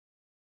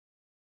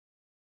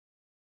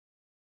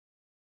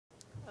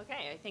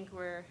Okay, I think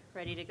we're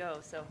ready to go.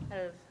 So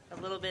had a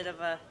little bit of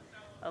a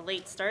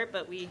late start,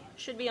 but we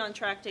should be on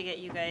track to get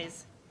you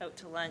guys out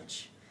to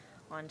lunch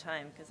on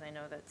time, because I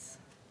know it's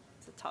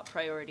a top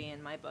priority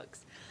in my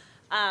books.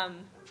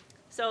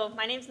 So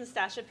my name's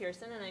Nastassja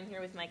Pearson, and I'm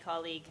here with my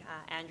colleague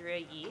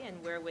Andrea Yee,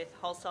 and we're with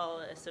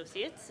Halsall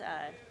Associates.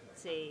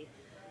 It's a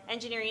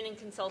engineering and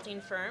consulting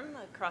firm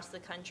across the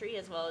country,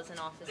 as well as an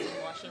office in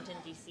Washington,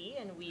 D.C.,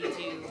 and we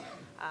do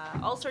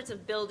all sorts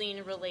of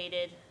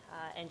building-related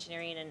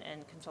engineering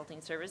and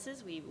consulting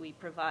services. We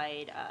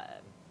provide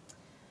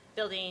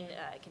building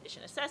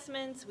condition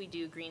assessments, we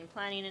do green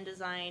planning and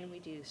design, we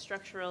do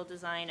structural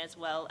design, as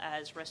well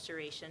as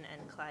restoration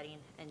and cladding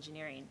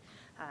engineering.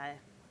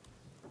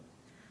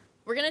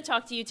 We're going to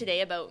talk to you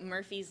today about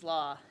Murphy's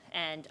Law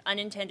and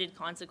unintended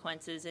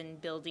consequences in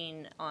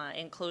building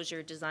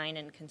enclosure design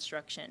and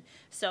construction.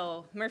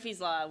 So Murphy's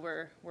Law,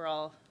 we're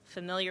all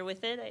familiar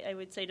with it, I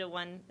would say, to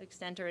one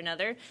extent or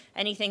another.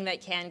 Anything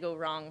that can go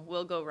wrong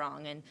will go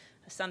wrong, and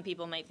some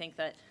people might think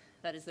that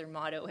that is their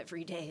motto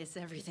every day, is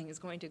everything is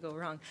going to go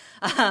wrong.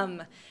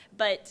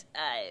 But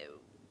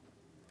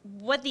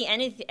what the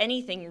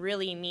anything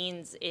really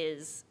means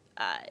is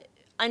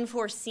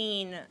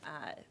unforeseen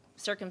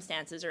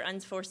circumstances or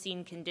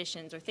unforeseen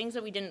conditions or things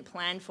that we didn't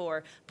plan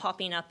for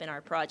popping up in our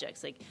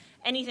projects. Like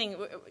anything,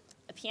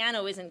 a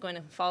piano isn't going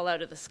to fall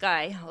out of the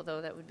sky, although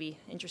that would be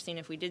interesting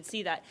if we did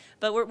see that.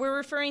 But we're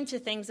referring to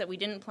things that we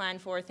didn't plan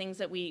for, things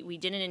that we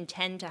didn't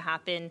intend to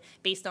happen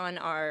based on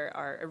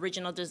our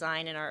original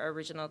design and our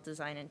original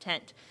design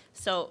intent.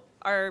 So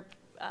our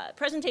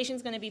presentation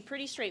is going to be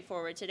pretty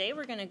straightforward today.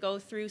 We're going to go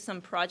through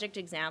some project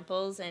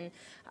examples and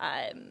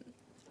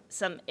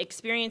some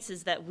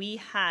experiences that we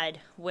had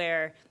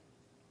where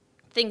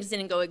things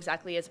didn't go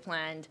exactly as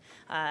planned,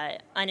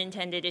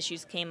 unintended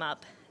issues came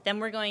up. Then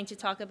we're going to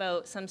talk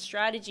about some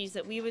strategies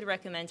that we would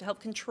recommend to help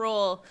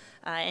control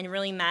and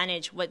really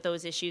manage what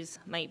those issues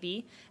might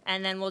be.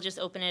 And then we'll just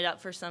open it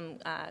up for some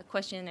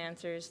question and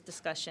answers,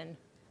 discussion.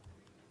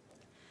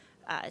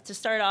 To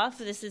start off,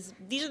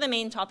 these are the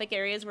main topic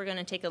areas we're going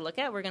to take a look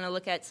at. We're going to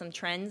look at some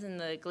trends in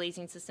the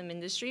glazing system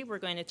industry. We're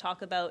going to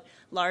talk about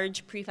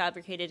large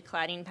prefabricated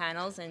cladding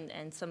panels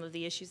and some of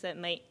the issues that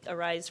might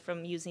arise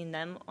from using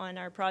them on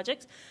our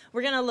projects.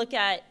 We're going to look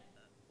at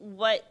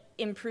what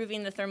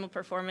improving the thermal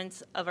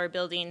performance of our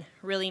building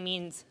really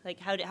means. Like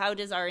how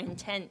does our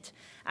intent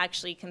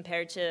actually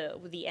compare to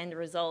the end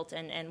result,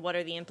 and what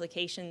are the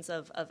implications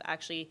of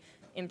actually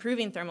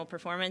improving thermal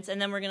performance. And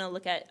then we're going to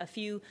look at a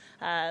few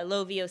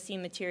low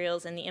VOC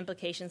materials and the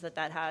implications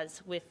that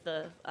has with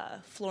the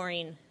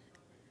flooring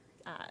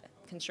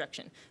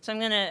construction. So I'm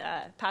going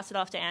to pass it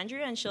off to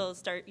Andrea, and she'll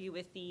start you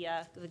with the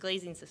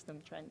glazing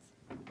system trends.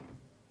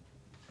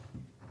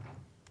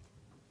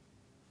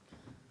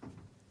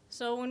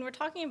 So when we're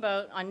talking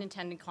about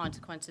unintended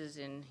consequences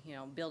in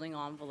building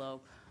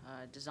envelope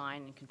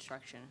design and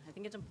construction, I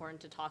think it's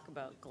important to talk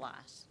about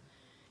glass.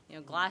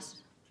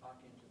 Glass.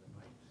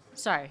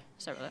 Sorry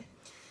about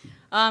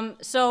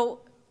that.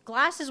 So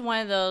glass is one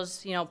of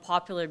those,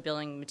 popular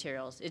building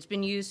materials. It's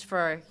been used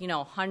for,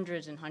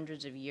 hundreds and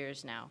hundreds of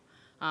years now,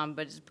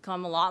 but it's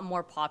become a lot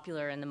more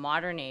popular in the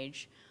modern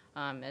age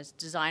as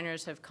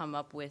designers have come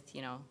up with,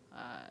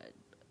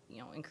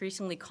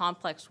 increasingly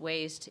complex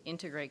ways to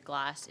integrate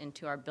glass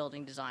into our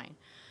building design.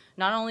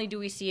 Not only do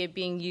we see it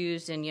being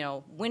used in,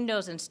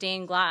 windows and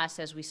stained glass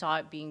as we saw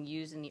it being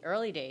used in the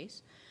early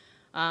days,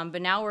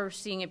 but now we're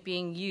seeing it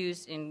being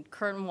used in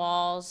curtain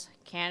walls,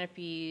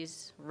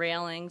 canopies,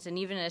 railings, and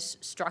even as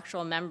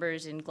structural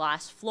members in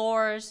glass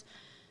floors,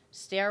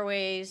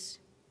 stairways,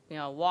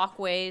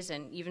 walkways,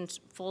 and even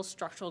full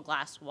structural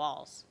glass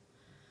walls.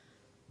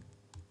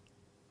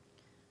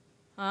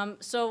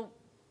 So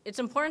it's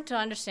important to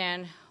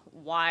understand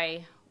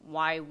why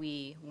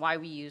we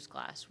use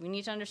glass. We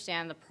need to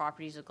understand the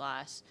properties of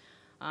glass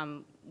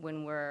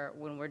when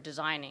we're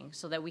designing,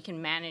 so that we can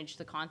manage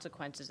the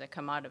consequences that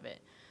come out of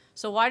it.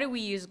 So why do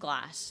we use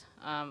glass?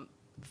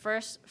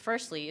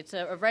 Firstly, it's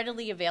a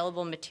readily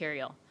available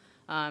material.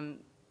 We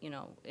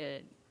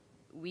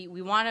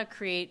want to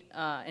create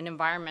an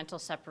environmental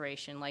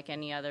separation like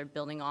any other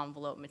building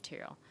envelope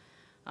material.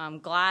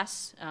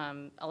 Glass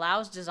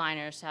allows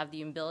designers to have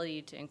the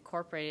ability to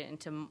incorporate it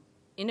into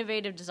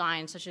innovative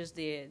designs, such as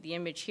the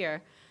image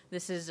here.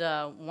 This is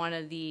one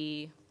of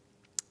the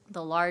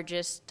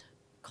largest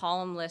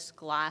columnless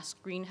glass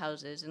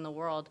greenhouses in the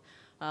world,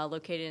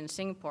 located in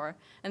Singapore.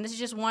 And this is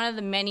just one of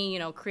the many,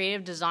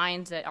 creative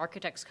designs that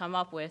architects come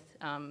up with,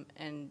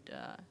 and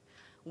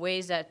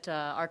ways that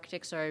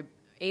architects are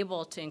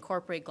able to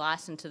incorporate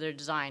glass into their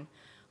design.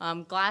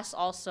 Glass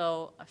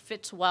also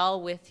fits well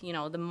with,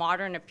 the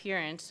modern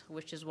appearance,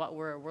 which is what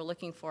we're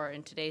looking for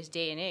in today's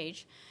day and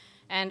age.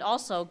 And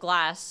also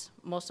glass,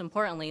 most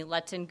importantly,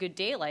 lets in good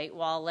daylight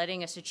while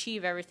letting us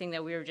achieve everything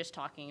that we were just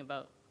talking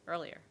about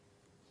earlier.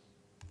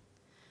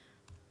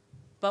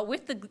 But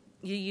with the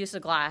use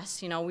of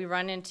glass, we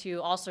run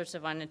into all sorts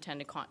of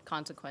unintended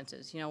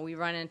consequences. We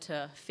run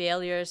into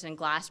failures and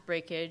glass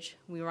breakage.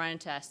 We run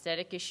into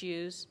aesthetic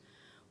issues.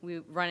 we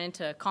run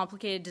into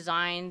complicated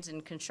designs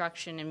and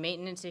construction and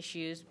maintenance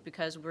issues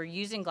because we're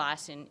using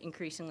glass in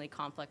increasingly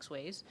complex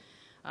ways.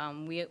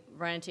 We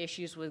run into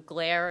issues with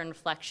glare and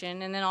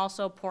reflection, and then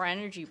also poor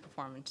energy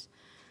performance.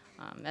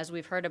 As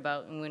we've heard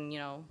about, when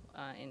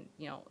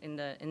in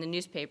the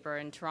newspaper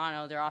in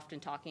Toronto, they're often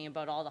talking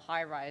about all the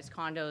high-rise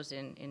condos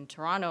in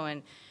Toronto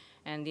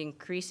and the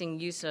increasing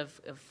use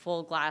of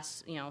full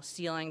glass,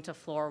 ceiling to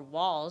floor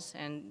walls,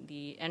 and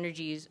the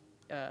energy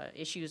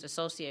issues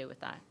associated with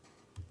that.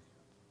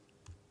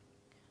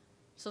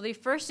 So the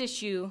first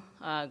issue,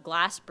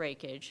 glass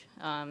breakage,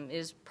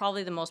 is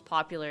probably the most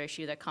popular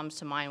issue that comes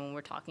to mind when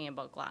we're talking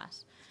about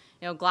glass.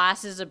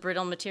 Glass is a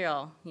brittle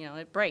material.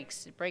 It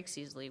breaks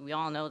easily. We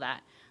all know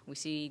that. We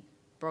see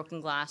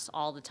broken glass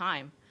all the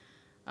time.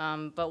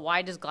 But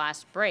why does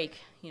glass break?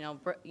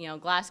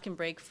 Glass can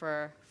break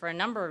for a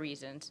number of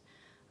reasons.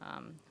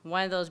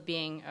 One of those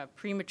being a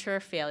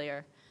premature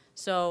failure.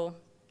 So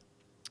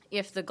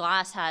if the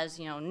glass has,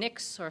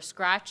 nicks or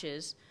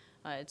scratches,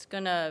 it's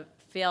going to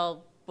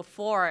fail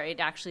before it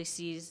actually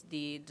sees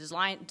the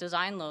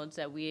design loads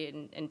that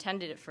we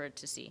intended it for it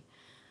to see.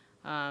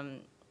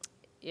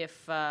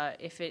 If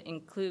it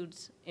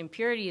includes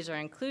impurities or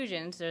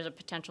inclusions, there's a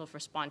potential for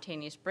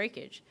spontaneous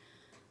breakage.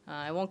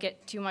 I won't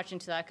get too much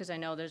into that because I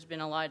know there's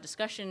been a lot of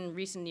discussion in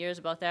recent years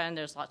about that, and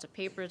there's lots of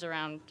papers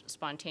around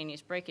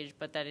spontaneous breakage,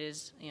 but that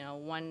is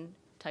one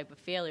type of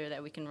failure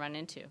that we can run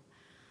into.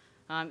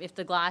 If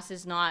the glass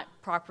is not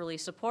properly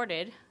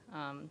supported,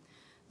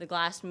 the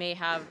glass may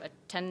have a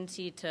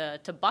tendency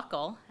to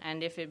buckle,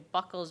 and if it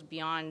buckles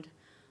beyond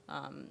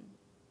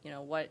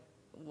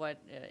what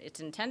it's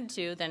intended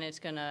to, then it's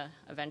going to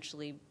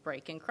eventually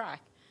break and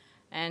crack.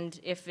 And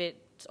if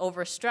it's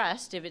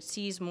overstressed, if it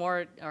sees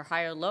more or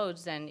higher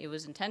loads than it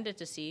was intended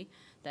to see,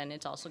 then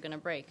it's also going to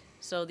break.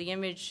 So the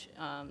image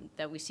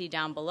that we see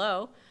down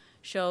below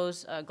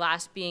shows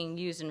glass being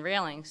used in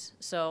railings.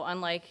 So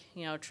unlike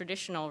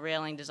traditional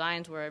railing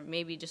designs where it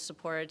may be just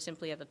supported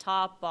simply at the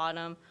top,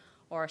 bottom,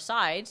 or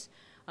sides,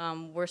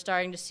 we're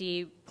starting to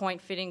see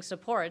point-fitting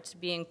supports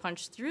being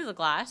punched through the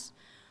glass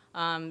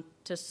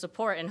to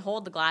support and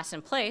hold the glass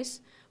in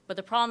place. But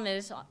the problem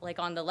is, like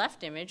on the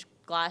left image,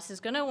 glass is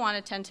going to want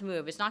to tend to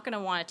move. It's not going to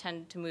want to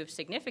tend to move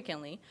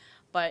significantly,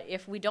 but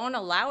if we don't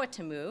allow it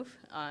to move,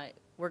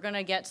 we're going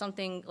to get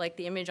something like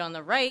the image on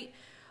the right,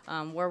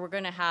 where we're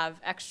going to have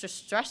extra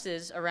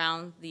stresses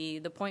around the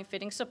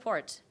point-fitting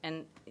supports.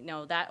 And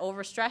that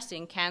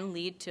overstressing can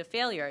lead to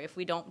failure if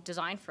we don't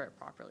design for it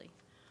properly.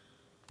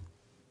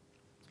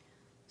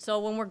 So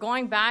when we're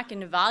going back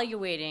and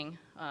evaluating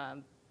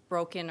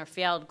broken or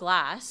failed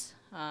glass,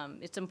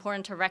 it's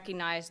important to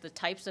recognize the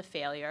types of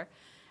failure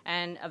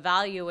and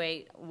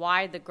evaluate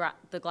why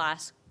the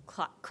glass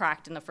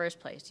cracked in the first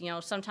place.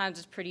 Sometimes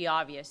it's pretty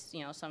obvious.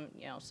 Some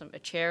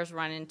chairs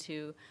run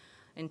into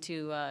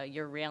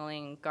your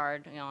railing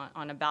guard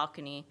on a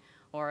balcony,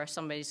 or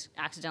somebody's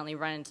accidentally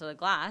run into the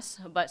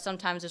glass. But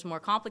sometimes there's more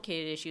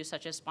complicated issues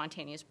such as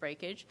spontaneous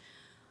breakage.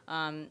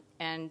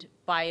 And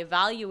by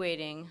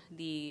evaluating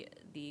the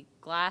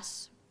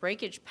glass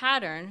breakage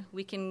pattern,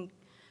 we can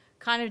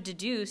kind of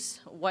deduce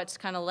what's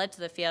kind of led to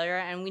the failure,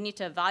 and we need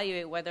to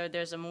evaluate whether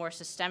there's a more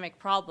systemic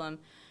problem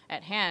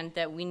at hand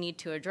that we need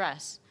to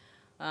address.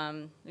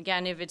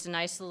 Again, if it's an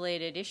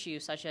isolated issue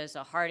such as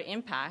a hard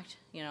impact,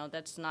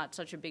 that's not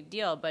such a big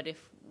deal, but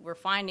if we're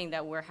finding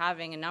that we're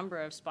having a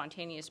number of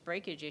spontaneous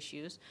breakage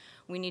issues,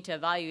 we need to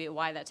evaluate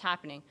why that's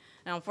happening.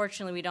 Now,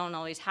 unfortunately, we don't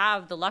always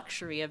have the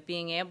luxury of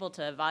being able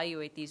to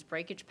evaluate these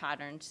breakage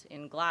patterns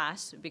in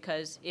glass,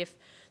 because if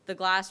the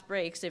glass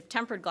breaks, if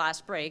tempered glass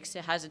breaks,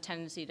 it has a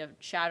tendency to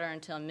shatter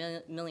into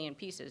a million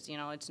pieces.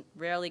 It's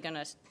rarely going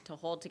to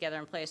hold together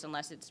in place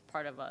unless it's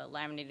part of a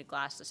laminated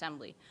glass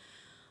assembly.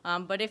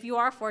 But if you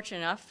are fortunate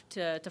enough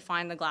to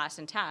find the glass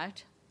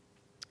intact,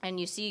 and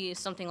you see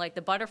something like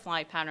the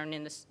butterfly pattern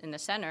in the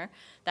center,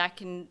 that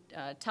can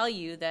tell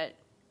you that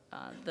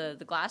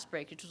the glass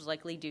breakage was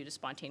likely due to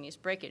spontaneous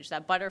breakage.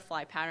 That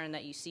butterfly pattern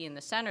that you see in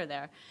the center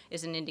there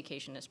is an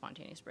indication of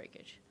spontaneous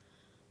breakage.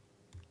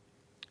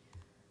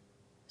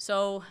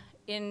 So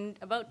in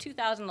about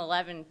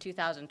 2011,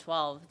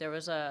 2012, there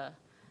was a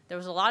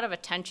lot of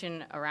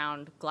attention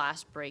around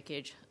glass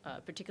breakage,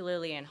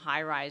 particularly in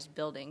high-rise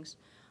buildings.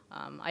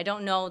 I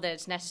don't know that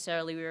it's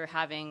necessarily we were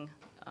having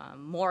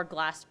more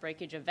glass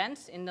breakage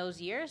events in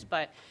those years,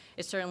 but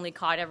it certainly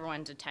caught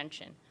everyone's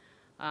attention.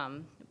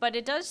 But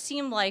it does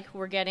seem like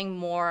we're getting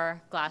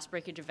more glass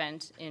breakage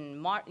events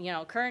in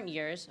current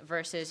years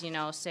versus,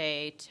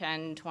 say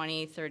 10,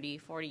 20, 30,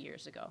 40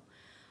 years ago.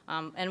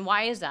 And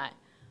why is that?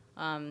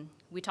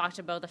 We talked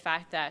about the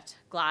fact that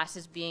glass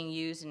is being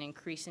used in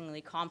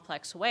increasingly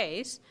complex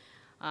ways,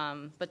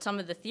 but some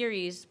of the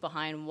theories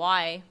behind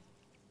why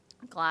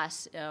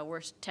glass,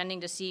 we're tending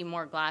to see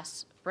more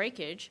glass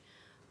breakage,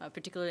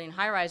 particularly in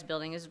high-rise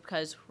buildings, is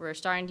because we're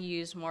starting to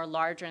use more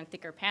larger and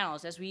thicker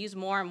panels. As we use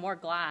more and more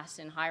glass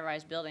in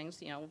high-rise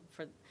buildings,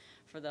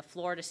 for the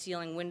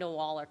floor-to-ceiling window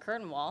wall or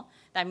curtain wall,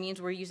 that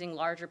means we're using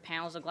larger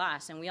panels of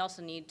glass. And we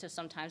also need to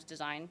sometimes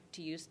design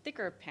to use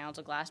thicker panels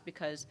of glass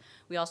because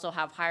we also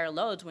have higher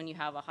loads when you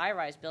have a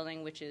high-rise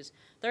building, which is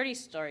 30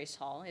 stories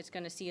tall. It's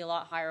going to see a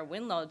lot higher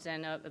wind loads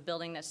than a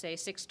building that's, say,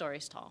 6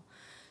 stories tall.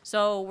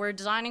 So we're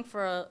designing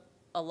for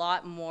a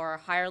lot more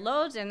higher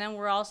loads, and then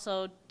we're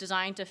also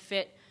designed to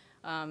fit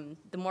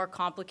the more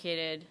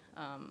complicated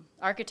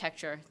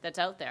architecture that's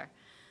out there.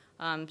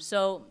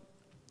 So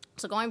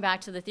going back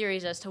to the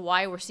theories as to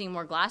why we're seeing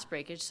more glass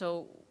breakage,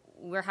 so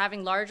we're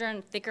having larger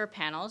and thicker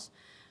panels,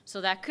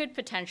 so that could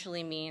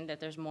potentially mean that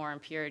there's more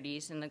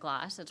impurities in the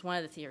glass. That's one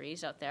of the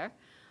theories out there.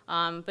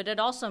 But it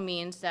also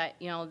means that,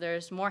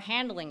 there's more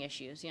handling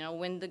issues.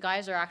 When the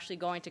guys are actually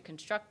going to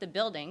construct the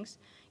buildings,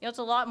 it's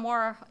a lot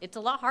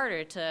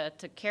harder to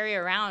carry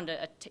around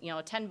a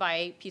 10 by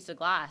 8 piece of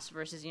glass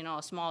versus,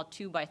 a small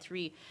 2 by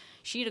 3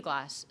 sheet of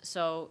glass.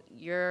 So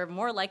you're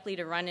more likely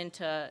to run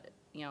into,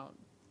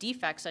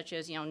 defects such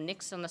as,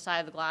 nicks on the side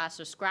of the glass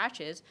or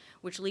scratches,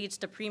 which leads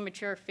to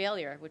premature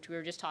failure, which we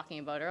were just talking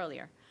about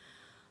earlier.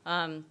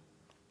 Another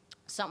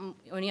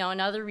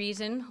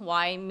reason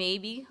why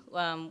maybe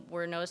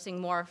we're noticing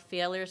more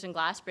failures in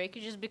glass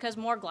breakage is because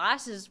more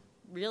glass is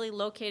really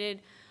located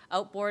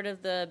outboard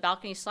of the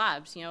balcony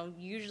slabs.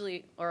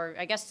 Usually, or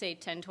I guess say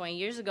 10, 20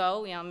 years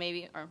ago,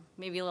 maybe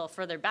a little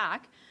further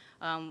back,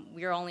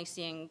 we were only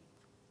seeing,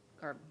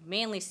 or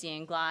mainly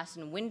seeing glass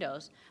in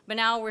windows. But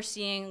now we're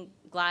seeing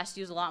glass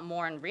used a lot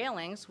more in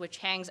railings, which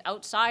hangs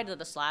outside of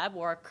the slab,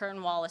 or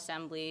curtain wall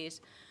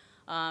assemblies,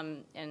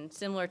 and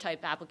similar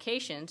type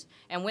applications.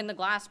 And when the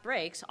glass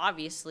breaks,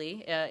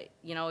 obviously,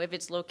 if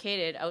it's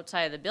located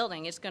outside of the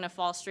building, it's going to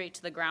fall straight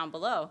to the ground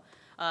below.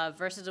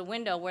 Versus a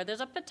window where there's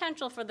a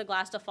potential for the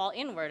glass to fall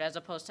inward as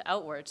opposed to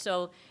outward.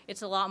 So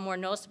it's a lot more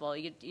noticeable.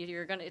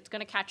 It's going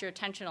to catch your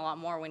attention a lot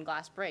more when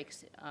glass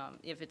breaks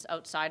if it's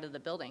outside of the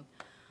building.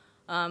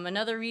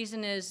 Another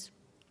reason is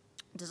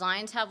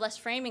designs have less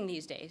framing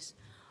these days.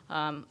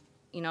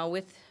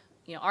 With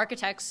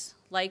architects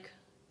like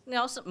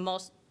most,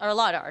 or a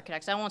lot of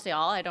architects. I won't say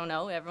all. I don't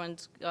know.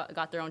 Everyone's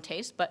got their own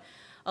taste, but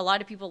a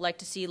lot of people like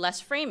to see less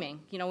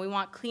framing. We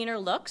want cleaner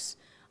looks.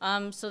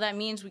 So that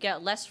means we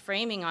get less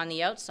framing on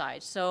the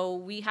outside. So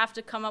we have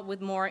to come up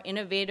with more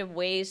innovative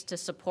ways to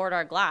support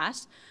our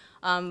glass.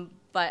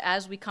 But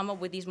as we come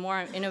up with these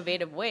more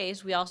innovative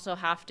ways, we also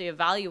have to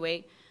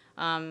evaluate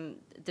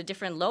the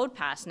different load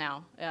paths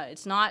now.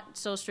 It's not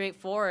so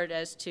straightforward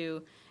as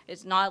to,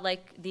 it's not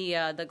like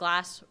the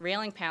glass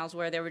railing panels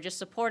where they were just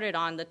supported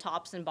on the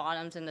tops and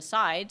bottoms and the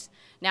sides.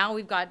 Now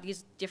we've got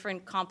these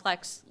different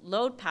complex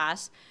load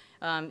paths.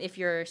 If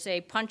you're, say,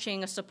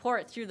 punching a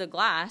support through the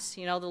glass,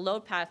 the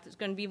load path is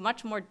going to be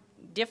much more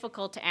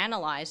difficult to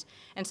analyze,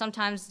 and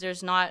sometimes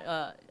there's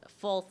not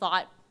full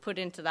thought put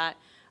into that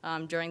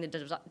during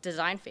the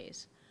design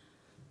phase.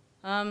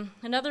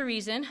 Another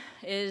reason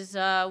is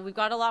we've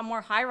got a lot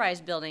more high-rise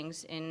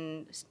buildings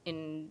in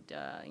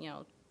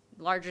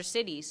larger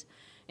cities.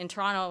 In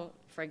Toronto,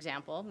 for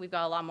example, we've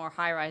got a lot more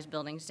high-rise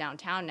buildings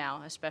downtown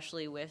now,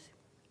 especially with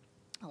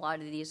a lot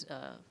of these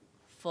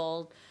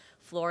full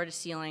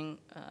floor-to-ceiling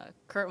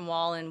curtain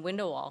wall and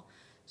window wall.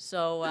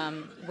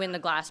 So when the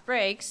glass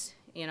breaks,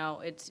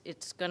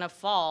 it's going to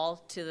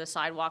fall to the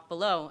sidewalk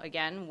below,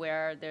 again,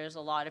 where there's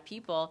a lot of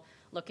people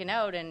looking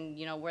out and,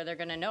 where they're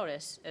going to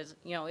notice. As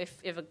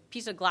if a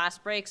piece of glass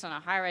breaks on a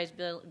high-rise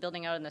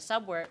building out in the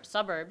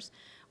suburbs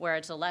where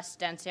it's a less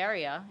dense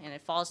area and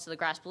it falls to the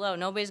grass below,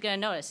 nobody's going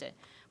to notice it.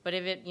 But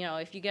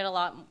if you get a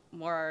lot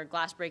more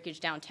glass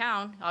breakage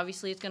downtown,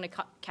 obviously it's going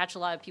to catch a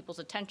lot of people's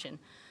attention.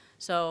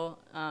 So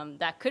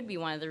that could be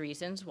one of the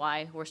reasons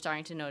why we're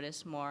starting to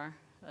notice more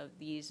of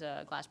these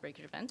glass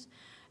breakage events.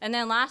 And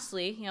then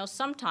lastly,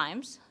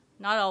 sometimes,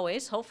 not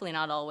always, hopefully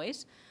not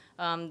always,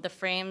 the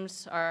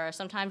frames are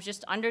sometimes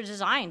just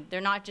under-designed. They're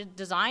not just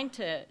designed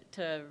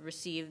to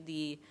receive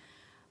the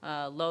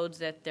loads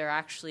that they're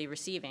actually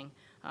receiving.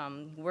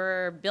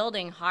 We're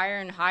building higher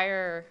and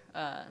higher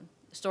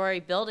story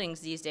buildings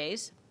these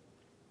days,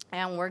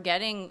 and we're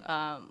getting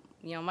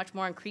much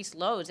more increased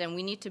loads, and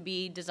we need to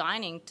be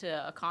designing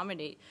to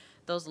accommodate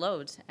those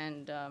loads.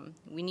 And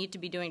we need to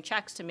be doing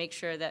checks to make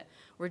sure that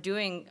we're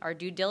doing our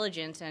due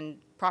diligence and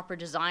proper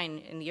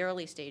design in the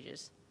early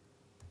stages.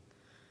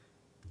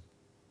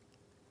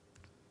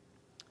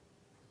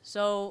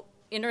 So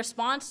in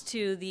response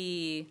to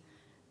the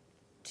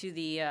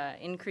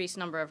increased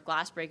number of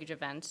glass breakage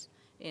events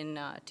in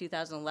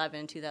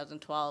 2011,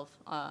 2012,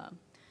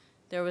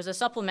 there was a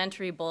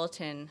supplementary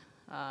bulletin,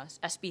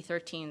 SB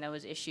 13, that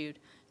was issued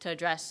to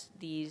address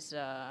these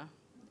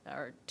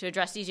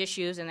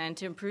issues and then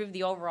to improve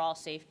the overall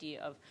safety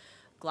of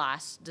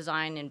glass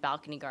design and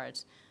balcony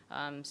guards.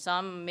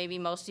 Maybe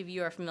most of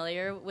you are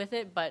familiar with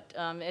it, but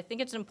I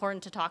think it's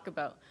important to talk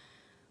about.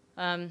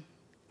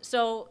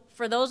 So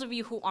for those of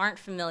you who aren't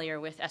familiar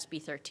with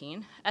SB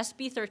 13,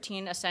 SB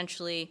 13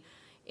 essentially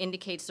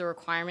indicates the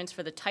requirements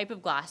for the type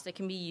of glass that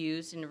can be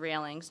used in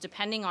railings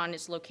depending on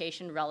its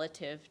location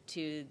relative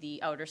to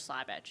the outer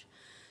slab edge.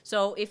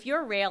 So if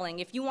you're railing,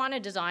 if you want to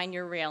design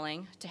your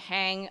railing to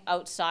hang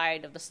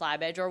outside of the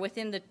slab edge or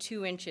within the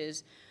 2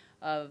 inches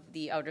of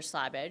the outer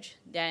slab edge,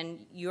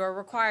 then you're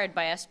required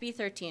by SB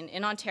 13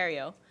 in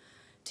Ontario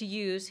to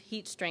use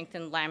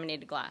heat-strengthened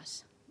laminated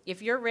glass.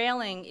 If your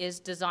railing is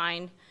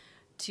designed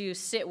to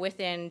sit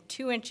within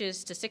 2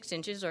 inches to 6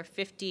 inches or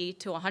 50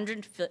 to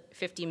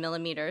 150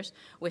 millimeters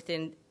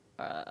within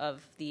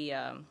of the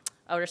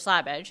outer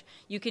slab edge,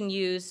 you can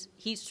use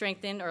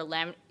heat-strengthened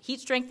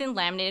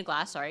laminated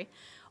glass,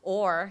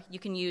 or you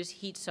can use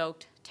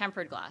heat-soaked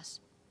tempered glass.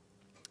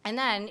 And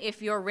then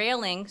if your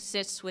railing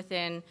sits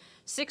within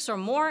 6 or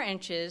more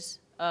inches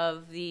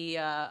of the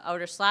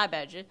outer slab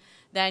edge,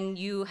 then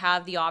you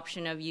have the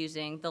option of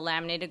using the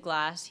laminated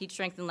glass,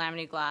 heat-strengthened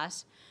laminated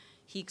glass,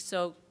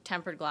 heat-soaked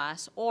tempered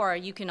glass, or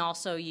you can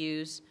also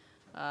use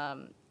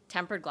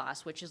tempered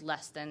glass, which is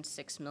less than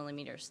 6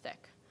 millimeters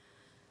thick.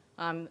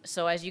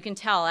 So as you can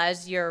tell,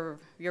 as your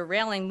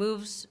railing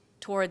moves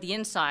toward the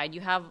inside,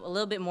 you have a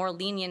little bit more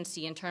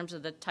leniency in terms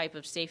of the type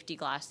of safety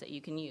glass that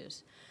you can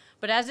use.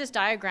 But as this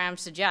diagram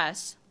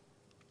suggests,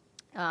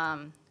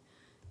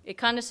 it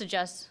kind of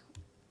suggests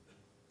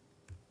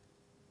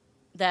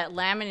that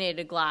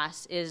laminated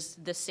glass is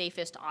the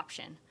safest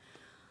option.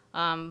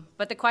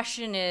 But the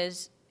question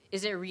is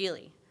it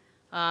really?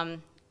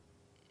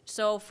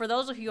 So for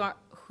those of you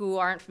who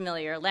aren't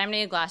familiar,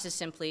 laminated glass is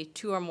simply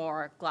 2 or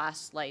more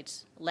glass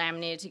slices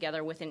laminated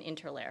together with an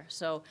interlayer.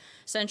 So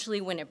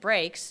essentially when it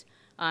breaks,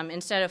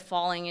 instead of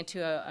falling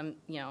into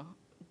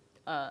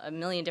a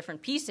million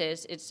different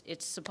pieces,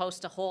 it's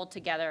supposed to hold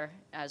together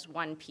as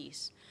one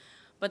piece.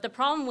 But the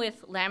problem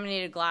with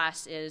laminated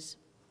glass is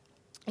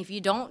if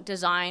you don't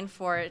design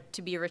for it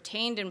to be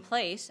retained in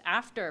place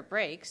after it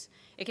breaks,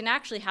 it can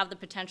actually have the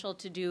potential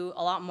to do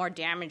a lot more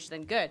damage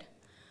than good.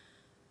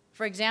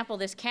 For example,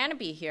 this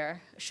canopy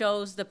here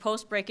shows the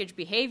post-breakage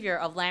behavior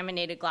of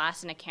laminated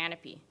glass in a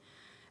canopy.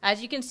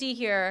 As you can see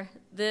here,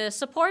 the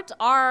supports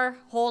are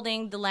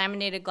holding the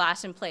laminated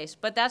glass in place,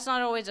 but that's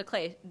not always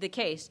the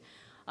case.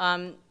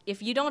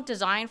 If you don't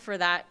design for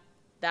that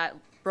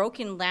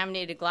broken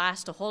laminated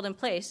glass to hold in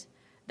place,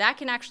 that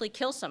can actually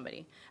kill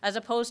somebody, as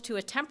opposed to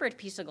a tempered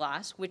piece of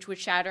glass, which would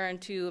shatter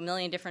into a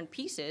million different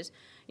pieces.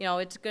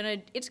 It's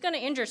gonna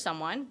injure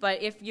someone, but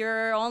if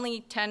you're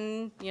only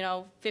 10,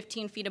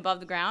 15 feet above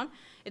the ground,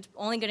 it's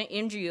only gonna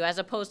injure you, as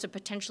opposed to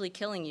potentially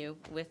killing you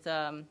with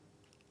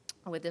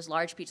this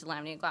large piece of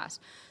laminated glass.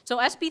 So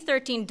SB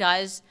 13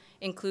 does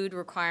include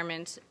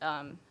requirements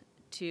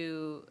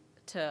to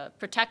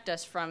protect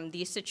us from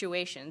these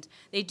situations.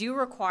 They do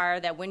require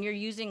that when you're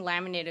using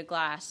laminated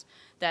glass,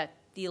 that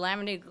the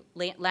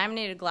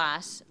laminated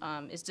glass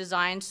is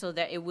designed so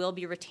that it will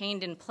be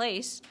retained in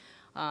place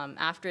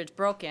after it's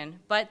broken.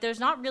 But there's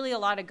not really a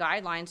lot of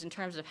guidelines in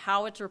terms of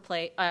how it's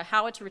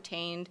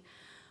retained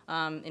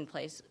in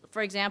place.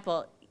 For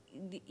example,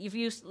 if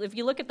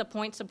you look at the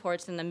point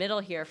supports in the middle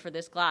here for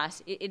this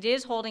glass, it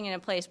is holding it in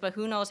place, but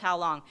who knows how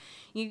long.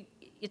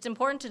 It's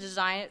important to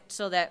design it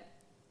so that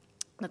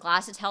the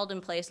glass is held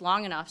in place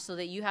long enough so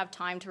that you have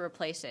time to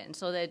replace it, and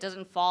so that it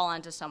doesn't fall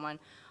onto someone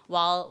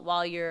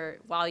while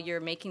you're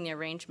making the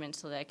arrangements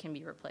so that it can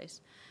be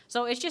replaced.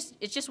 So it's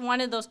just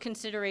one of those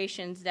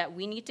considerations that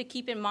we need to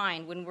keep in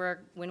mind when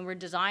we're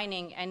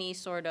designing any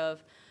sort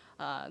of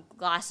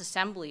glass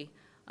assembly,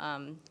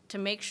 to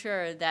make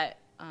sure that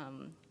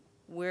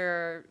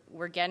we're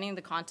getting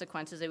the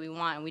consequences that we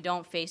want, and we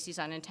don't face these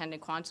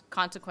unintended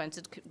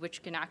consequences,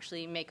 which can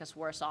actually make us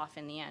worse off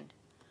in the end.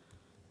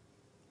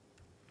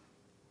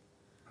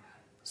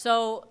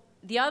 So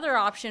the other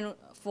option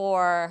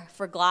for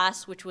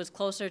glass, which was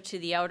closer to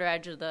the outer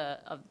edge of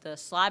the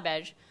slab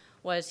edge,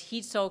 was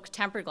heat-soaked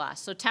tempered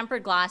glass. So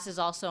tempered glass is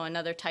also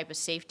another type of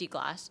safety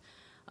glass,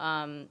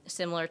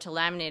 similar to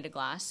laminated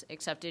glass,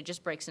 except it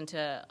just breaks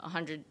into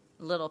 100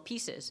 little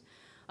pieces.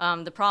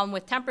 The problem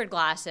with tempered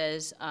glass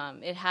is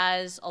it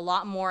has a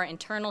lot more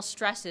internal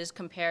stresses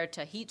compared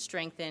to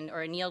heat-strengthened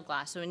or annealed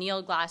glass. So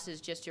annealed glass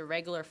is just your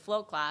regular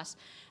float glass,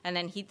 and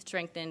then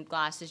heat-strengthened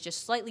glass is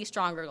just slightly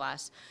stronger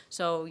glass.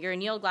 So your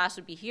annealed glass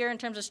would be here in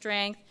terms of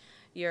strength,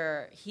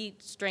 your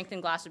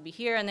heat-strengthened glass would be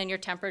here, and then your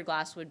tempered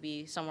glass would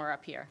be somewhere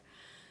up here.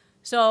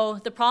 So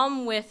the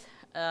problem with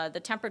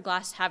the tempered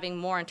glass having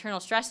more internal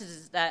stresses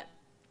is that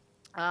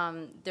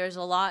there's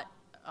a lot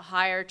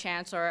higher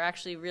chance, or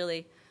actually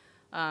really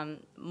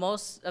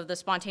most of the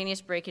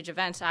spontaneous breakage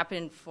events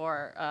happen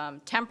for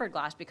tempered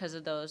glass because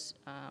of those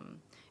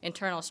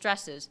internal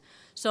stresses.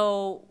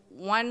 So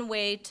one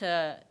way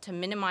to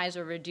minimize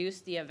or reduce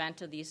the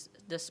event of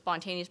the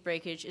spontaneous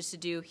breakage is to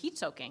do heat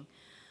soaking.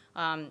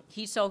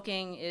 Heat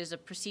soaking is a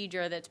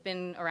procedure that's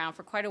been around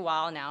for quite a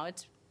while now.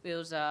 It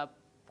was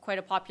quite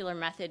a popular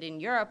method in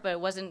Europe, but it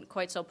wasn't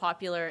quite so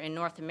popular in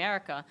North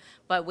America.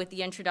 But with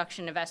the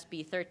introduction of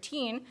SB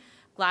 13,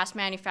 glass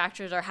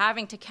manufacturers are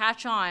having to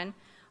catch on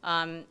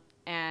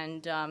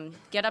and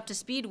get up to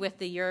speed with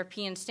the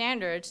European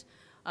standards,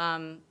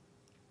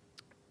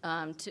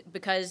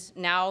 because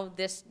now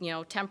this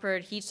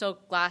tempered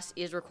heat-soaked glass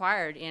is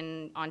required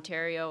in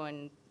Ontario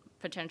and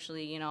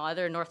potentially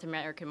other North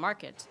American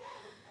markets.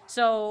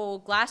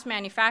 So glass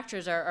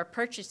manufacturers are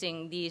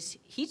purchasing these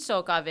heat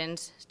soak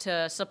ovens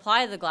to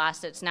supply the glass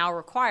that's now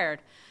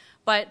required.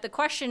 But the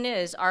question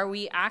is, are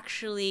we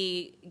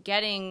actually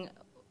getting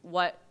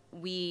what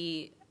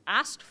we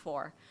asked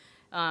for?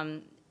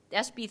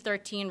 SB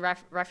 13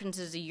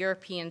 references a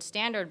European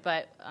standard,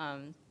 but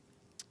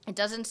it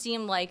doesn't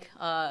seem like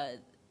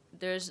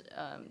there's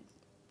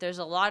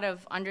a lot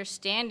of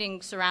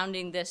understanding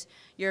surrounding this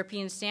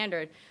European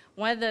standard.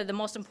 One of the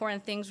most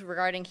important things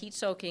regarding heat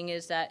soaking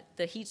is that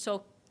the heat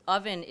soak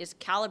oven is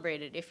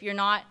calibrated. If you're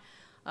not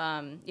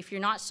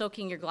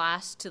soaking your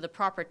glass to the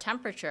proper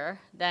temperature,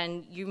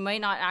 then you might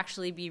not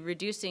actually be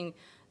reducing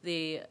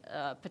the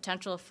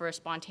potential for a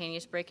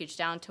spontaneous breakage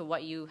down to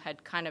what you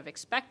had kind of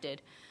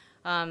expected.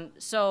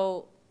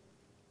 So,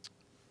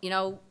 you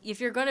know, if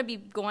you're going to be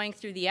going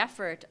through the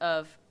effort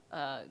of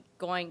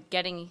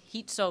getting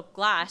heat-soaked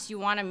glass, you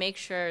want to make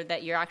sure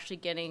that you're actually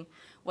getting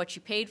what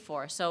you paid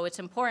for. So it's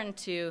important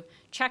to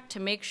check to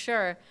make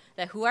sure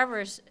that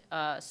whoever's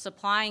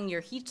supplying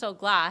your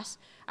heat-soaked glass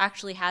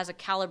actually has a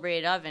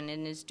calibrated oven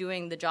and is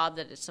doing the job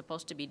that it's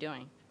supposed to be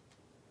doing.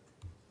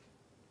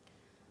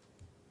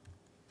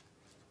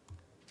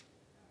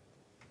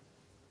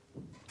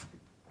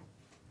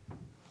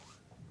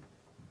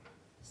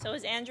 So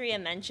as Andrea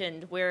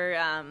mentioned, we're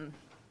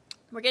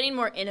getting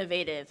more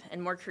innovative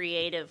and more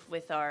creative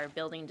with our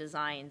building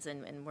designs,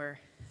 and we're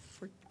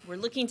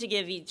looking to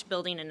give each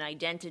building an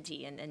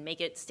identity and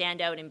make it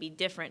stand out and be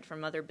different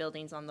from other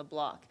buildings on the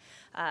block.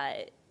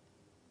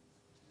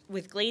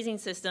 With glazing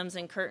systems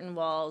and curtain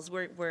walls,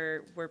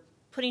 we're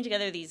putting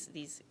together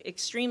these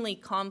extremely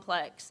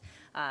complex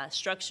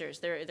structures.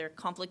 They're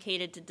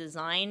complicated to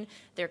design,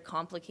 they're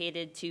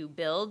complicated to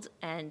build,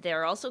 and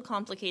they're also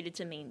complicated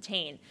to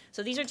maintain.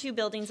 So these are two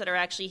buildings that are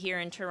actually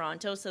here in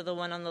Toronto. So the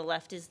one on the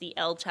left is the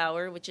L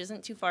Tower, which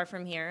isn't too far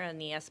from here on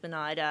the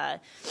Esplanade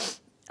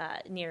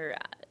near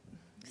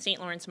St.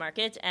 Lawrence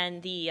Market,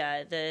 and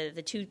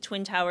the two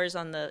twin towers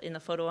in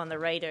the photo on the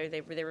right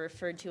they're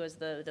referred to as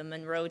the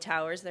Monroe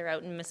Towers. They're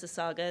out in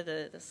Mississauga,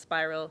 the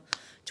spiral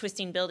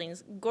twisting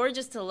buildings.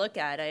 Gorgeous to look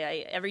at.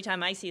 Every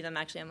time I see them,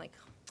 actually, I'm like,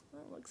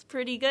 well, it looks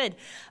pretty good.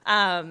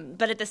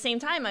 But at the same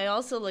time, I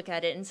also look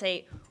at it and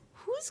say,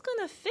 who's going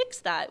to fix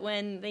that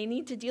when they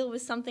need to deal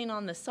with something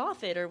on the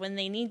soffit, or when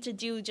they need to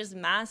do just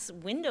mass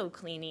window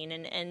cleaning?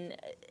 And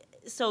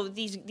so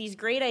these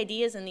great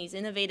ideas and these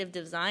innovative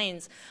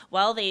designs,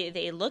 while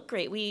they look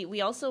great,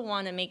 we also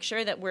want to make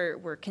sure that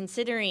we're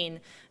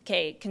considering,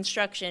 okay,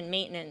 construction,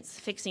 maintenance,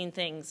 fixing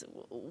things.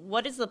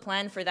 What is the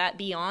plan for that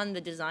beyond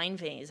the design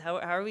phase? How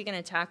are we going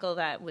to tackle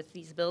that with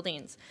these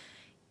buildings?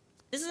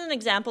 This is an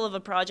example of a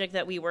project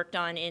that we worked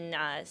on in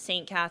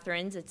St.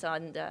 Catharines. It's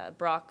on the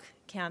Brock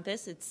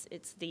campus.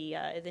 It's the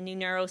new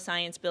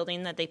neuroscience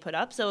building that they put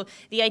up. So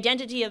the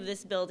identity of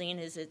this building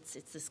is it's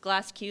this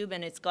glass cube,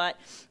 and it's got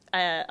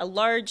a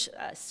large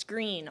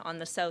screen on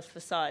the south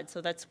facade.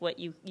 So that's what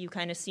you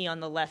kind of see on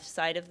the left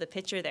side of the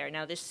picture there.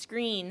 Now this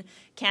screen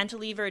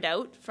cantilevered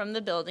out from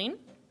the building.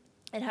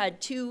 It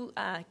had two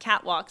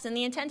catwalks, and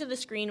the intent of the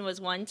screen was,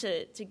 one,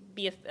 to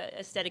be an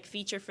aesthetic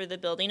feature for the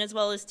building, as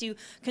well as to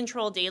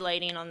control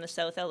daylighting on the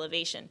south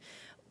elevation.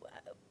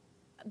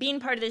 Being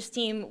part of this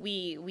team,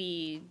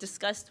 we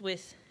discussed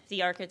with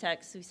the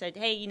architects. We said,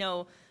 hey, you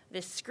know,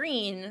 this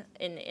screen,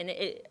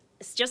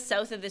 it's just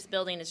south of this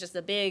building, is just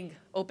a big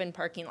open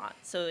parking lot.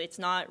 So it's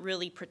not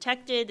really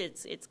protected.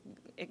 It's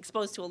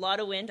exposed to a lot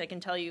of wind. I can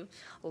tell you,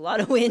 a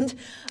lot of wind.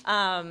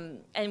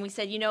 And we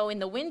said, you know, in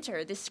the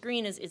winter, this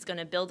screen is going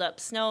to build up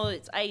snow,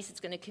 it's ice, it's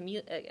going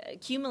to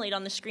accumulate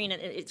on the screen,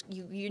 and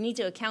you need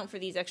to account for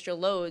these extra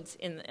loads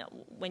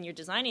when you're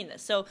designing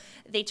this. So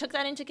they took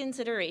that into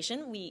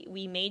consideration.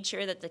 We made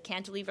sure that the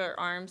cantilever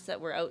arms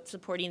that were out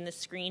supporting the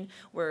screen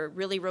were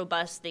really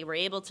robust. They were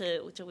able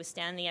to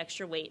withstand the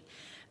extra weight.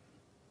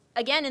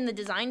 Again, in the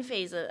design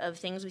phase of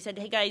things, we said,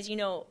 hey guys, you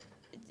know,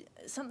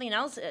 something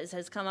else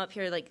has come up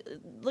here. Like,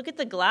 look at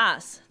the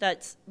glass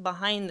that's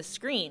behind the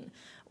screen.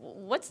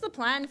 What's the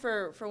plan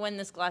for when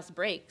this glass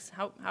breaks?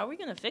 How are we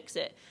going to fix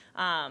it?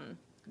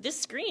 This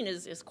screen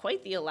is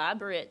quite the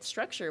elaborate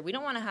structure. We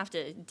don't want to have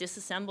to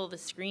disassemble the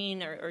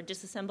screen or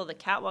disassemble the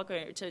catwalk,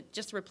 or to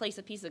just replace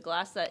a piece of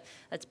glass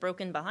that's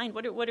broken behind.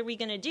 What are we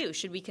going to do?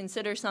 Should we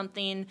consider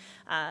something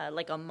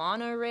like a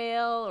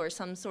monorail or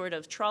some sort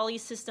of trolley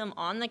system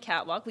on the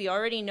catwalk? We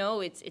already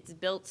know it's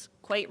built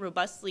quite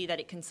robustly that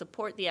it can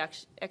support the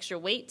extra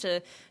weight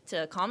to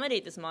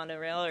accommodate this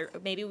monorail, or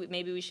maybe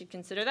we should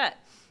consider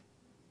that.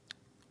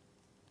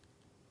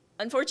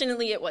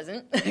 Unfortunately, it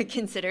wasn't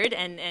considered,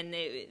 and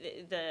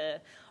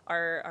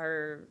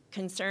our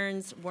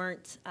concerns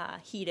weren't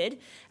heeded.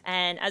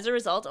 And as a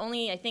result,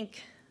 only, I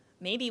think,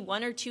 maybe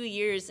 1 or 2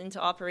 years into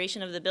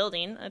operation of the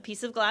building, a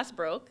piece of glass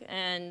broke,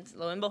 and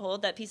lo and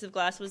behold, that piece of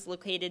glass was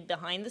located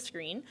behind the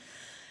screen.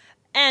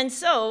 And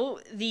so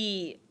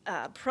the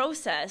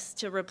process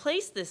to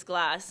replace this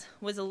glass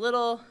was a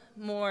little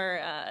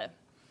more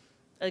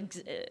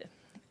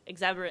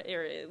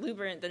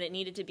exuberant than it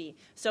needed to be.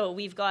 So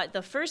we've got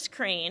the first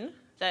crane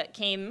that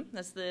came,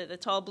 that's the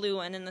tall blue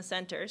one in the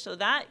center. So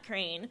that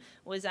crane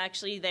was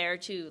actually there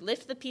to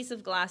lift the piece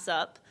of glass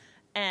up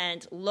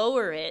and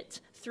lower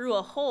it through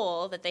a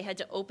hole that they had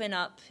to open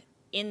up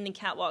in the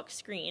catwalk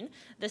screen.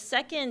 The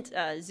second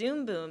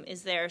zoom boom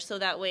is there so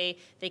that way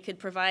they could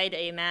provide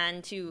a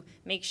man to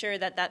make sure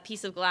that that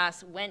piece of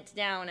glass went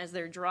down as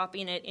they're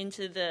dropping it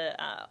into the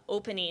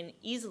opening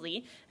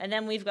easily. And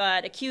then we've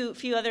got a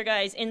few other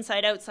guys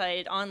inside,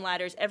 outside, on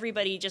ladders,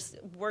 everybody just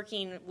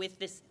working with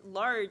this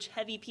large,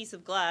 heavy piece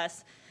of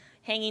glass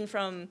hanging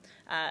from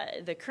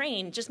the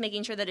crane, just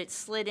making sure that it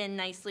slid in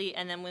nicely,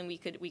 and then when we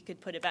could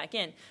put it back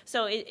in.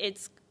 So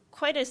it's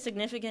quite a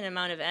significant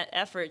amount of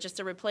effort just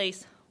to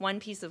replace one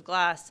piece of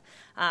glass.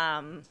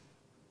 Had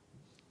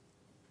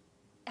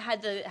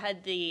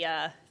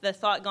the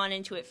thought gone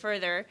into it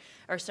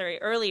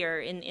earlier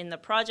in the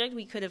project,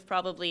 we could have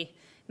probably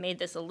made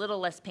this a little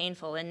less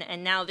painful.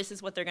 And now this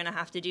is what they're going to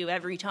have to do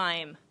every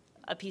time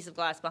a piece of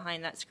glass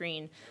behind that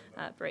screen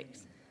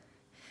breaks.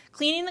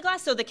 Cleaning the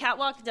glass. So the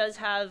catwalk does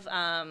have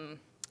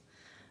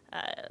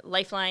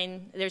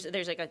lifeline. There's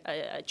like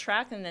a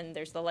track, and then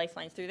there's the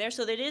lifeline through there.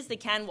 So they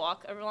can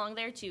walk along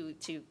there to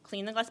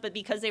clean the glass. But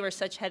because they were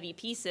such heavy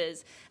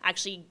pieces,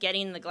 actually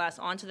getting the glass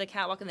onto the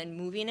catwalk and then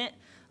moving it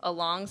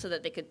along so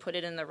that they could put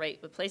it in the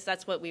right place.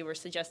 That's what we were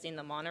suggesting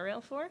the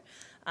monorail for,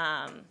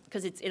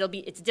 because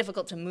it's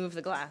difficult to move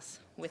the glass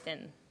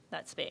within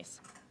that space.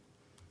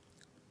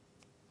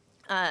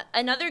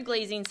 Another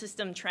glazing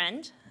system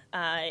trend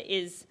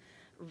is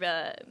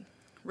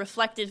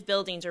reflective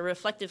buildings or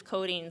reflective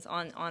coatings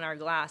on our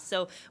glass.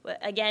 So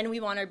again, we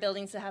want our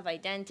buildings to have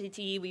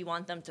identity. We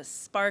want them to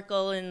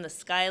sparkle in the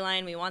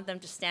skyline. We want them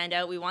to stand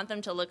out. We want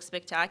them to look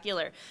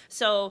spectacular.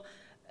 So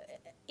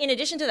in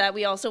addition to that,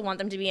 we also want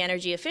them to be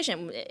energy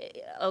efficient.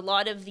 A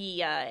lot of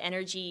the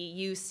energy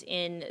use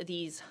in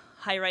these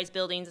high-rise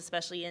buildings,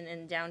 especially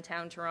in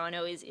downtown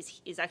Toronto,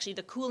 is actually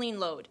the cooling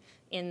load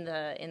in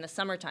the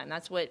summertime.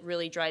 That's what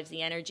really drives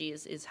the energy,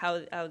 is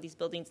how these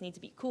buildings need to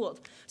be cooled.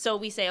 So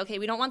we say, okay,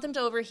 we don't want them to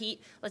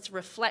overheat. Let's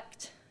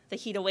reflect the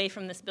heat away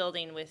from this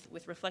building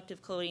with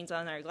reflective coatings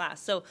on our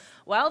glass. So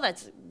while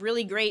that's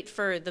really great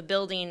for the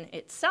building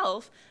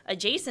itself,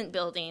 adjacent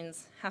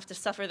buildings have to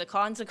suffer the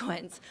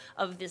consequence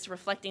of this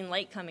reflecting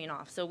light coming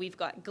off. So we've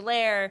got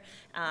glare,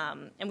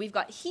 and we've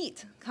got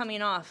heat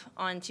coming off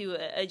onto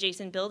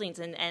adjacent buildings.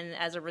 And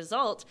as a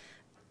result,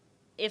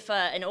 if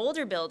an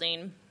older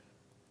building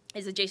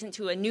is adjacent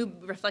to a new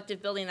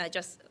reflective building that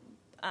just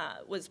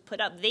was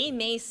put up, they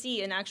may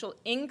see an actual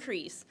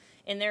increase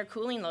in their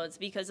cooling loads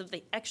because of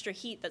the extra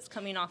heat that's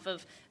coming off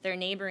of their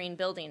neighboring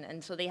building,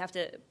 and so they have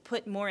to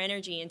put more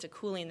energy into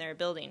cooling their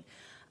building.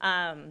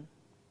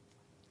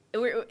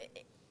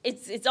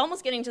 It's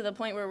almost getting to the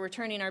point where we're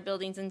turning our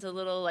buildings into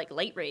little like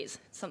light rays,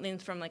 something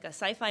from like a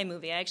sci-fi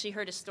movie. I actually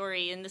heard a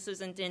story, and this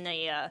wasn't in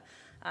a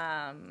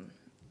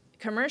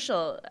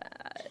commercial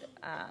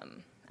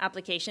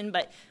application,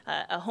 but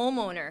a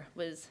homeowner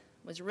was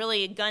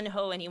really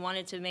gung-ho, and he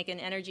wanted to make an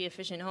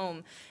energy-efficient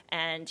home.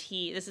 And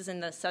this is in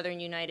the southern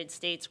United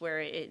States,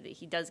 where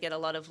he does get a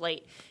lot of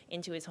light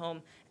into his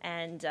home.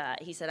 And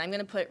he said, I'm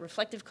going to put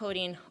reflective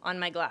coating on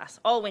my glass,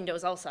 all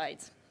windows, all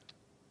sides,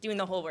 doing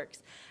the whole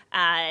works.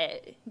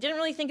 Didn't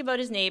really think about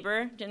his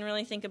neighbor, didn't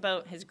really think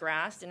about his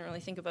grass, didn't really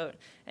think about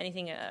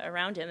anything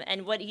around him.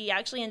 And what he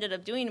actually ended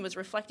up doing was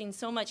reflecting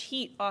so much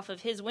heat off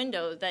of his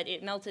window that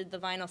it melted the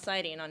vinyl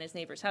siding on his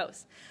neighbor's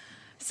house.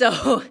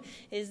 So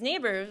his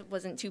neighbor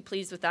wasn't too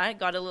pleased with that,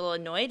 got a little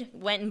annoyed,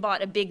 went and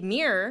bought a big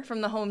mirror from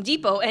the Home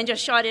Depot and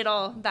just shot it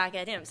all back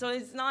at him. So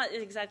it's not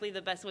exactly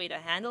the best way to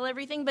handle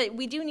everything, but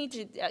we do need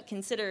to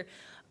consider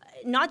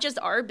not just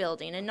our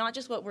building and not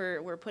just what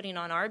we're putting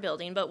on our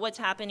building, but what's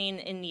happening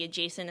in the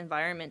adjacent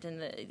environment and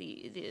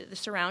the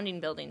surrounding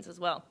buildings as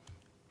well.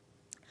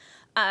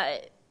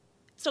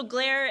 So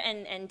glare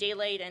and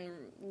daylight and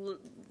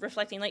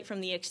reflecting light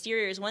from the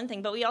exterior is one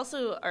thing, but we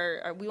also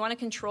we want to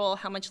control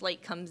how much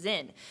light comes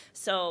in.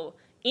 So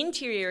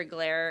interior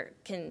glare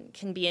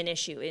can be an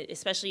issue,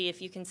 especially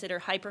if you consider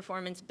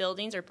high-performance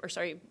buildings,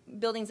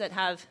 buildings that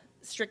have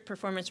strict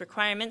performance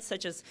requirements,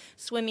 such as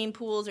swimming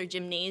pools or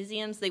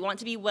gymnasiums. They want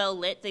to be well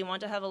lit, they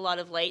want to have a lot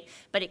of light,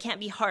 but it can't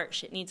be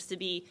harsh. It needs to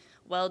be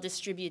well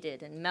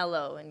distributed and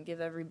mellow and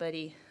give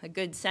everybody a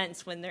good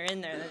sense when they're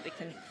in there that they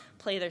can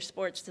play their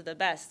sports to the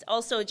best.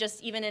 Also,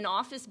 just even in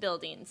office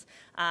buildings,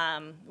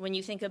 when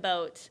you think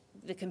about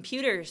the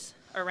computers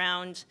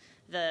around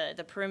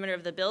the perimeter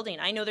of the building,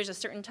 I know there's a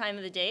certain time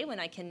of the day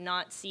when I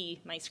cannot see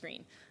my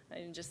screen.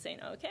 I'm just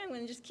saying, okay, I'm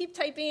going to just keep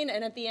typing,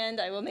 and at the end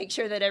I will make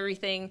sure that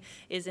everything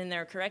is in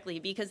there correctly,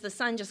 because the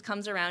sun just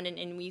comes around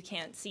and we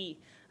can't see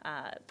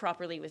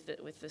properly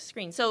with the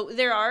screen. So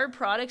there are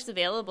products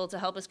available to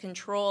help us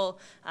control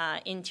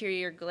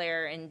interior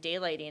glare and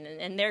daylighting,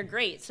 and they're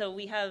great. So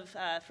we have,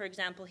 for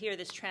example, here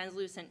this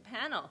translucent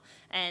panel,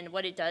 and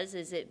what it does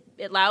is it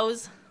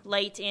allows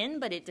light in,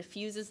 but it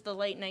diffuses the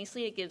light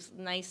nicely. It gives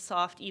nice,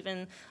 soft,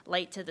 even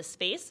light to the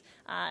space.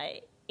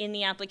 In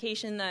the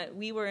application that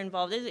we were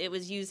involved in, it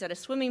was used at a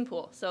swimming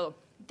pool. So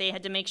They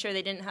had to make sure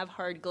they didn't have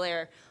hard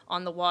glare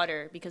on the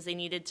water because they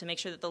needed to make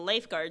sure that the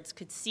lifeguards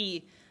could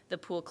see the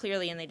pool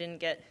clearly and they didn't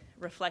get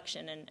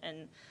reflection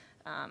and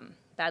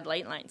bad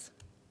light lines.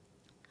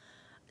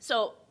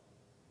 So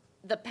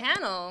the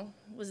panel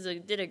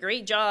did a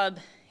great job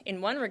in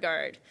one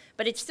regard,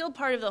 but it's still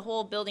part of the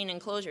whole building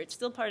enclosure. It's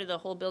still part of the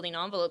whole building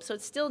envelope, so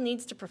it still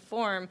needs to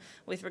perform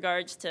with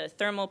regards to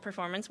thermal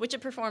performance, which it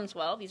performs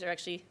well. These are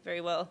actually very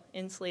well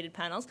insulated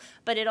panels,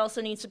 but it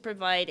also needs to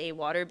provide a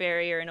water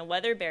barrier and a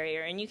weather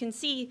barrier. And you can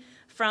see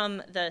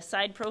from the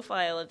side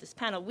profile of this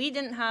panel, we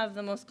didn't have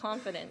the most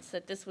confidence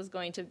that this was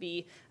going to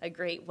be a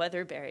great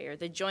weather barrier.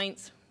 The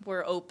joints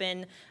were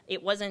open.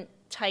 It wasn't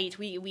tight.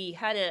 We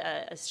had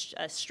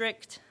a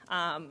strict,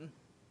 I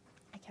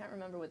can't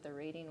remember what the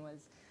rating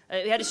was.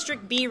 We had a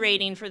strict B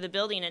rating for the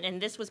building,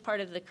 and this was part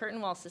of the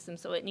curtain wall system,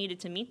 so it needed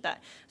to meet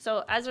that.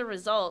 So as a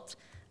result,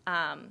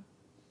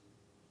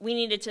 we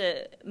needed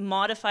to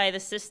modify the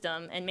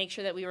system and make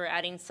sure that we were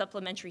adding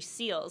supplementary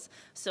seals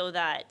so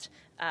that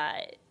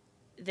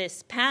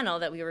this panel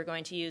that we were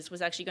going to use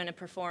was actually going to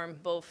perform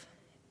both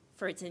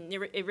for its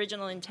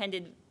original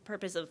intended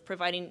purpose of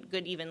providing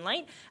good even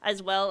light,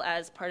 as well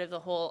as part of the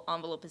whole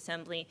envelope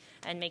assembly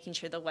and making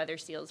sure the weather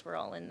seals were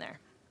all in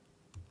there.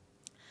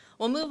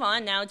 We'll move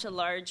on now to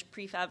large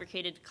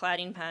prefabricated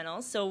cladding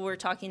panels. So we're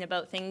talking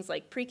about things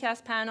like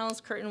precast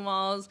panels, curtain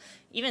walls,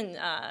 even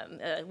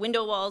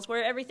window walls,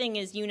 where everything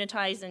is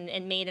unitized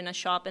and made in a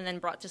shop and then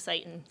brought to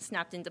site and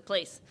snapped into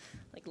place,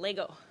 like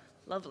Lego.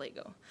 Love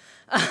Lego.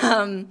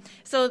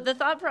 So the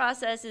thought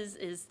process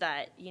is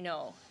that, you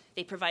know,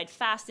 they provide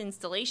fast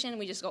installation.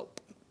 We just go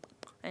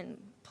and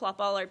plop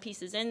all our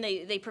pieces in.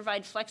 They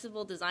provide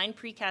flexible design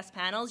precast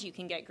panels. You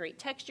can get great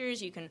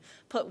textures. You can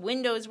put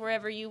windows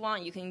wherever you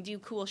want. You can do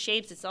cool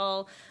shapes. It's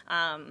all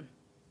done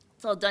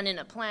in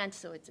a plant,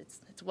 so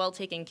it's well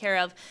taken care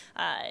of.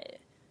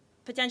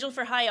 Potential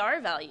for high R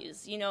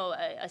values. You know,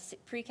 a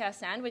precast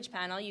sandwich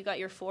panel, you got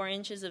your 4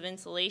 inches of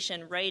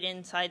insulation right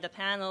inside the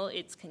panel.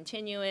 It's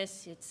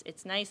continuous.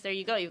 It's nice. There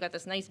you go. You've got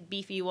this nice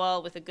beefy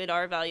wall with a good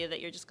R value that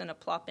you're just going to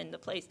plop into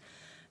place.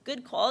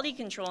 Good quality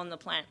control in the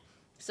plant.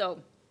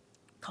 So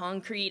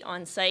concrete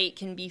on site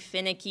can be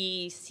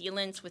finicky.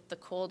 Sealants with the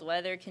cold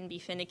weather can be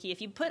finicky.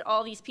 If you put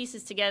all these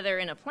pieces together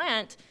in a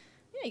plant,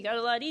 yeah, you got it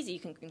a lot easy. You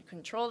can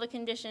control the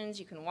conditions.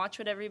 You can watch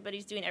what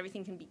everybody's doing.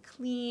 Everything can be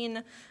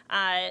clean.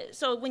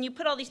 So when you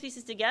put all these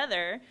pieces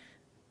together,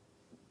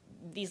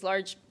 these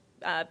large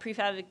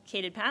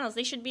prefabricated panels,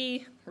 they should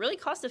be really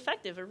cost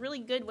effective, a really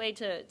good way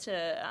to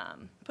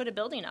put a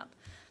building up.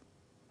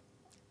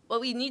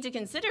 What we need to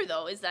consider,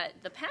 though, is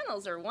that the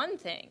panels are one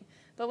thing,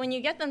 but when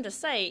you get them to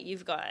site,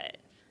 you've got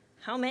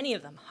how many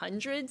of them?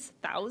 Hundreds?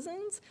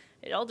 Thousands?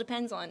 It all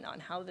depends on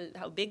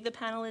how big the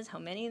panel is, how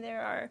many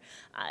there are.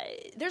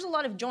 There's a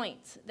lot of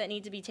joints that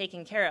need to be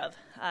taken care of.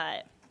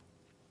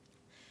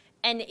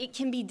 And it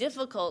can be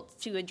difficult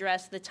to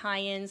address the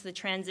tie-ins, the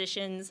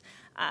transitions.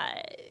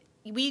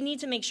 We need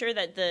to make sure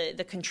that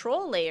the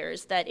control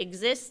layers that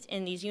exist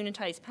in these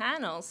unitized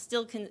panels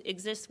still can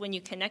exist when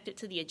you connect it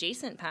to the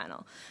adjacent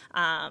panel.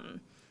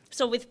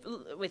 So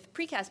with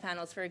precast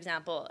panels, for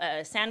example,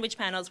 sandwich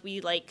panels,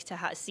 we like to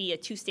see a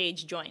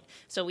 2-stage joint.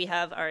 So we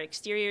have our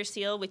exterior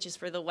seal, which is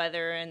for the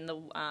weather and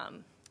the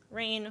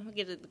rain,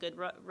 gives it a good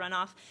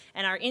runoff,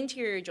 and our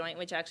interior joint,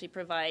 which actually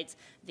provides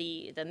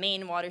the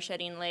main water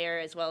shedding layer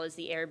as well as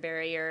the air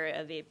barrier,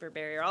 a vapor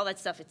barrier, all that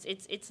stuff.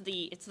 It's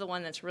the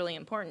one that's really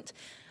important.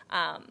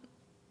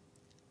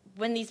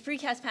 When these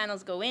precast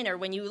panels go in, or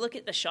when you look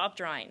at the shop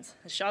drawings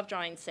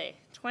say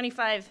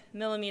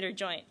 25mm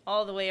joint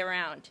all the way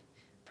around.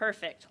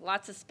 Perfect,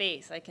 lots of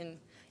space. I can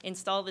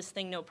install this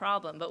thing no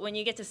problem. But when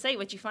you get to site,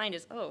 what you find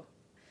is, oh,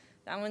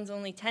 that one's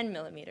only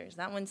 10mm,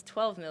 that one's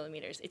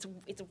 12mm.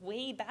 It's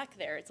way back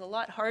there. It's a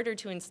lot harder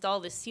to install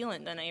this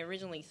sealant than I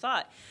originally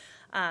thought.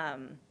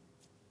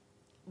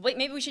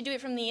 Maybe we should do it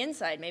from the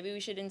inside. Maybe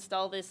we should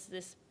install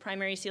this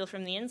primary seal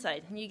from the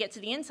inside. And you get to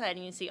the inside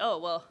and you see, oh,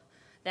 well,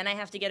 then I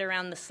have to get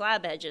around the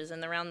slab edges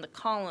and around the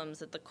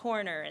columns at the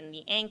corner and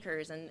the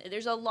anchors. And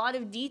there's a lot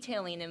of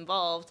detailing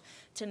involved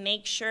to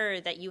make sure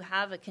that you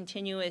have a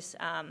continuous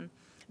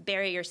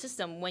barrier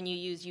system when you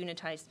use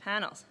unitized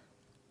panels.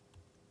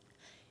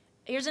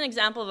 Here's an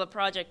example of a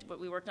project that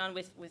we worked on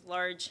with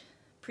large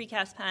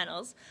precast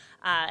panels.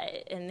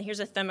 And here's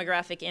a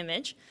thermographic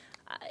image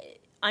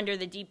under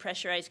the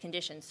depressurized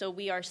conditions. So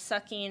we are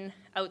sucking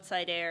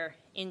outside air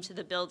into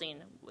the building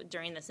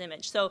during this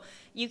image. So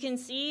you can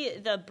see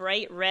the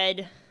bright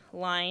red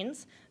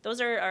lines.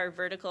 Those are our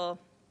vertical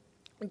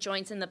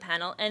joints in the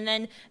panel. And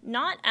then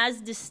not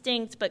as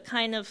distinct, but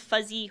kind of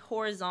fuzzy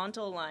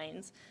horizontal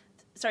lines.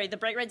 Sorry, the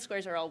bright red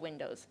squares are all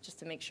windows, just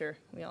to make sure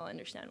we all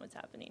understand what's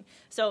happening.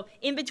 So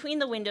in between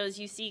the windows,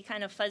 you see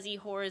kind of fuzzy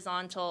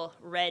horizontal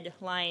red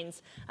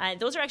lines.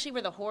 Those are actually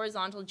where the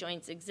horizontal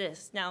joints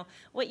exist. Now,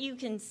 what you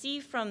can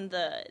see from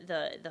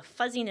the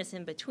fuzziness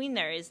in between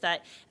there is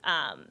that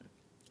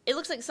it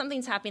looks like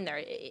something's happening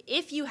there.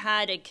 If you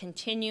had a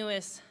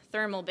continuous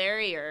thermal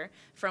barrier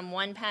from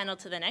one panel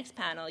to the next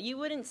panel, you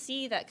wouldn't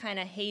see that kind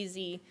of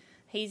hazy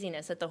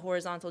haziness at the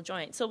horizontal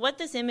joint. So what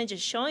this image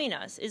is showing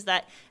us is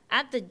that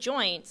at the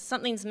joints,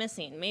 something's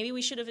missing. Maybe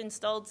we should have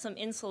installed some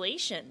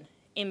insulation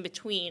in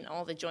between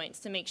all the joints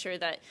to make sure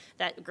that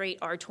that great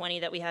R20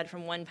 that we had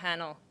from one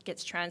panel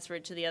gets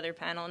transferred to the other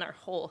panel, and our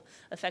whole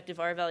effective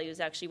R value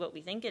is actually what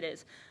we think it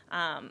is.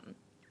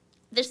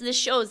 This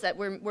shows that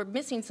we're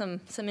missing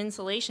some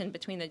insulation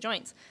between the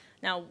joints.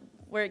 Now,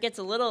 where it gets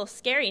a little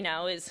scary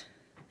now is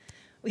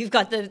we've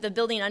got the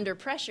building under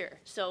pressure,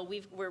 so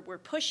we're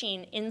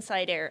pushing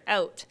inside air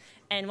out.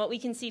 And what we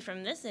can see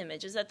from this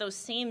image is that those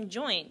same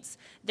joints,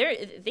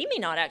 they may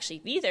not actually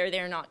be there.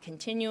 They're not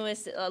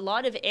continuous. A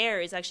lot of air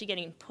is actually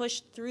getting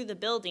pushed through the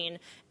building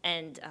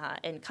and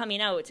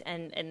coming out,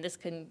 and this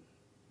can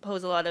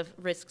pose a lot of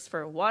risks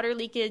for water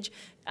leakage,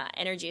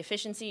 energy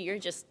efficiency. You're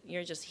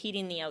just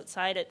heating the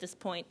outside at this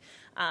point.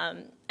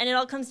 And it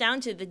all comes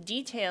down to the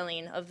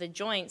detailing of the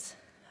joints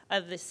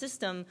of the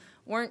system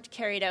weren't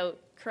carried out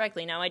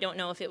correctly. Now, I don't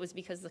know if it was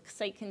because the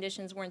site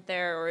conditions weren't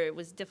there or it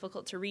was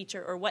difficult to reach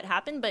or what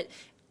happened, but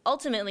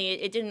ultimately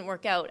it didn't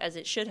work out as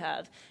it should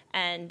have,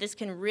 and this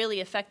can really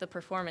affect the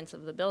performance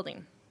of the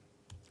building.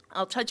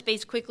 I'll touch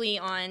base quickly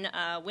on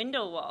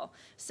window wall.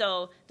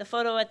 So the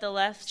photo at the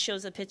left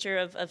shows a picture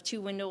of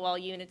two window wall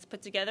units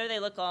put together. They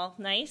look all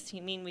nice.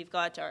 You mean we've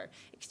got our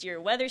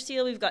exterior weather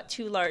seal, we've got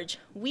two large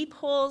weep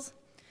holes,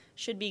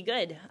 should be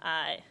good.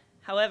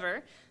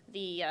 However,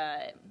 the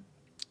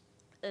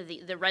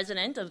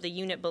resident of the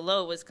unit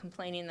below was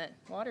complaining that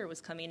water was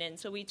coming in.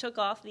 So we took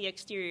off the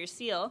exterior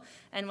seal,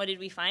 and what did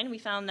we find? We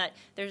found that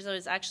there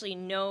was actually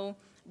no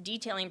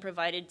detailing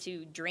provided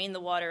to drain the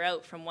water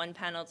out from one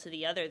panel to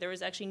the other. There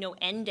was actually no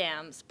end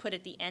dams put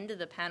at the end of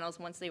the panels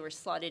once they were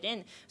slotted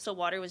in, so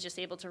water was just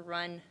able to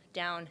run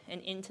down and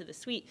into the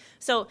suite.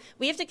 So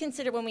we have to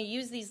consider, when we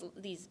use these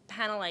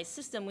panelized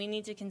system, we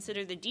need to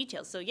consider the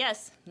details. So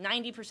yes,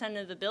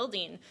 90% of the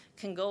building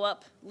can go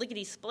up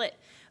lickety-split,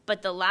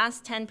 but the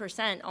last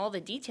 10%, all the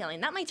detailing,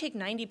 that might take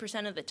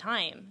 90% of the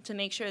time to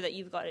make sure that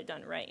you've got it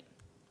done right.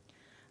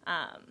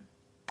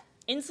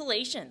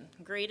 Insulation,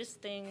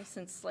 greatest thing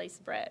since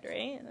sliced bread,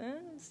 right?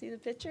 See the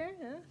picture?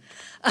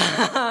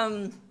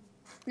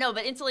 No,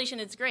 but insulation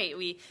is great.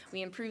 We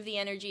improve the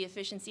energy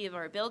efficiency of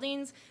our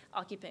buildings,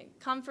 occupant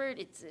comfort.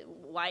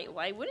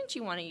 Why wouldn't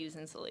you want to use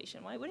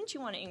insulation? Why wouldn't you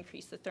want to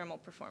increase the thermal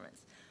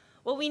performance?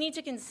 What we need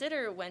to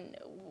consider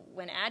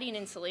when adding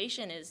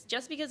insulation is,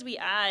 just because we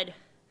add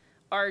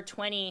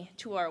R20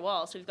 to our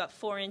wall, so we've got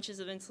 4 inches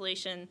of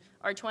insulation,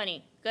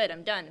 R20, good,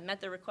 I'm done, met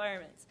the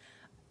requirements.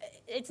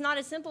 It's not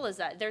as simple as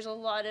that. There's a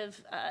lot of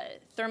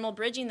thermal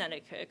bridging that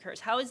occurs.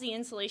 How is the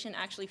insulation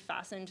actually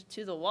fastened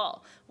to the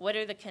wall? What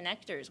are the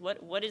connectors?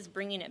 What is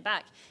bringing it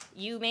back?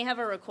 You may have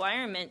a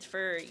requirement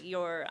for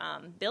your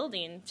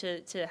building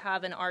to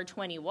have an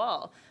R20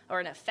 wall, or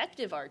an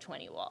effective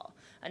R20 wall.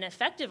 An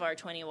effective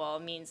R20 wall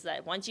means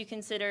that once you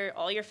consider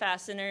all your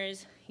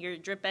fasteners, your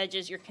drip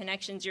edges, your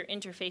connections, your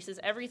interfaces,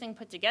 everything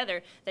put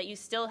together, that you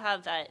still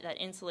have that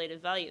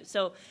insulative value.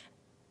 So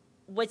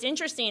what's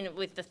interesting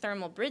with the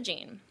thermal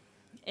bridging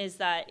is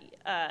that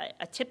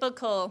a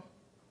typical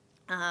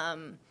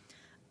metal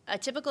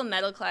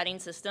cladding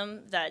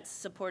system that's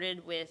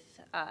supported with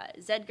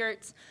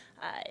Z-girts,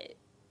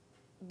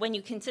 when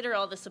you consider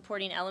all the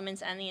supporting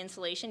elements and the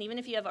insulation, even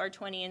if you have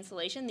R20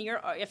 insulation,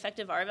 your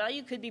effective R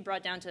value could be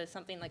brought down to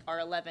something like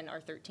R11,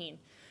 R13.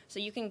 So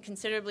you can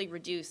considerably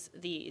reduce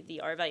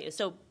the R value.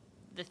 So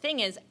the thing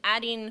is,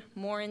 adding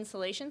more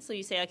insulation, so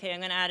you say, okay, I'm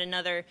going to add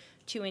another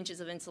 2 inches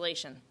of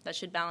insulation. That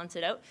should balance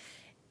it out.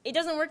 It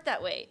doesn't work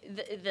that way.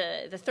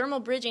 The thermal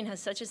bridging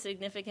has such a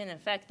significant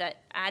effect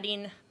that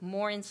adding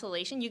more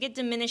insulation, you get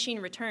diminishing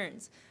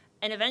returns.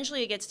 And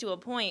eventually it gets to a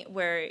point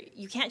where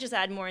you can't just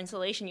add more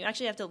insulation. You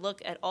actually have to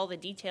look at all the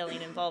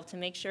detailing involved to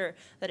make sure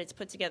that it's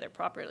put together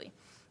properly.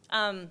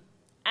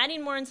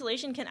 Adding more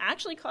insulation can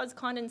actually cause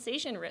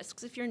condensation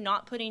risks if you're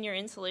not putting your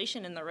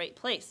insulation in the right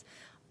place.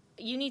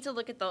 You need to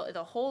look at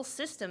the whole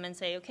system and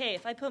say, okay,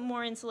 if I put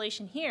more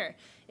insulation here,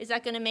 is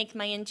that going to make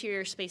my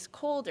interior space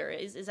colder?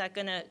 Is that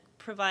going to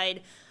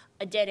provide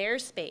a dead air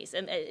space?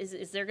 And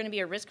is there going to be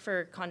a risk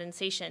for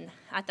condensation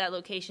at that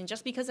location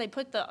just because I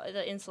put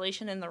the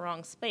insulation in the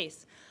wrong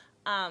space?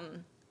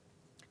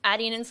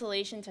 Adding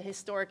insulation to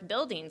historic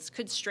buildings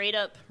could straight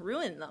up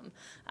ruin them.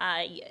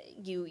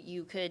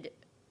 You could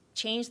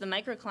change the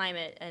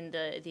microclimate and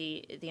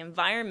the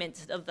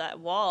environment of that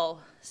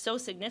wall so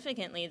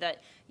significantly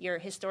that your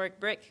historic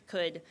brick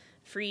could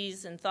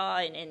freeze and thaw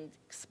and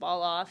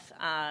spall off.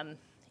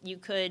 You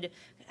could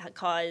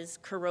cause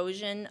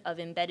corrosion of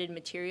embedded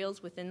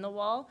materials within the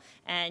wall,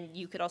 and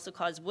you could also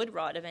cause wood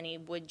rot of any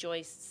wood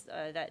joists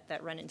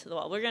that run into the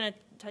wall. We're going to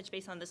touch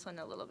base on this one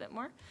a little bit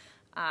more.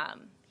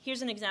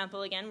 Here's an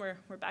example. Again,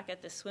 we're back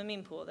at the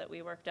swimming pool that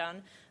we worked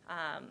on,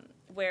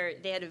 where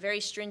they had a very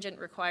stringent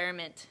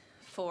requirement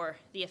for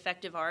the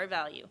effective R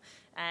value,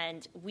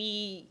 and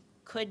we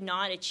could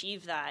not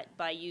achieve that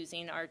by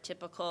using our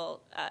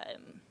typical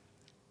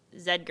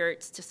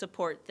Z-girts to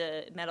support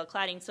the metal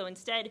cladding. So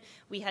instead,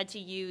 we had to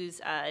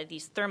use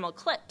these thermal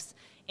clips,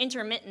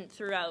 intermittent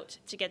throughout,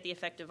 to get the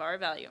effective R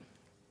value.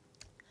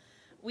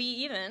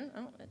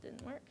 that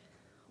didn't work.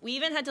 We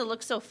even had to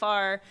look so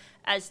far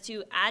as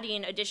to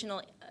adding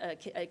additional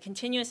a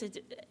continuous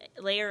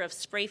layer of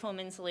spray foam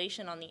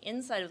insulation on the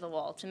inside of the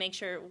wall to make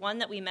sure, one,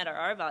 that we met our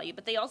R value,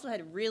 but they also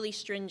had really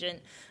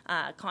stringent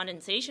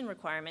condensation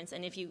requirements.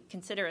 And if you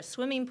consider a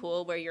swimming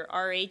pool where your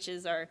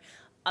RHs are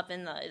up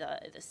in the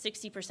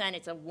 60%,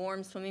 it's a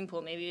warm swimming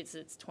pool, maybe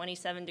it's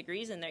 27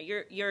 degrees in there,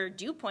 your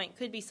dew point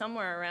could be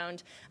somewhere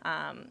around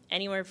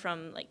anywhere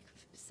from like,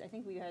 I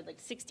think we had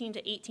like 16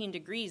 to 18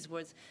 degrees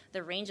was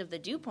the range of the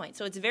dew point.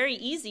 So it's very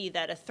easy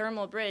that a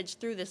thermal bridge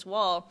through this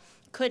wall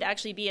could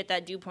actually be at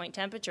that dew point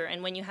temperature.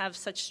 And when you have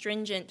such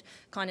stringent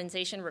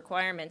condensation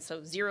requirements,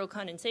 so zero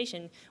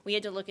condensation, we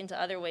had to look into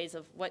other ways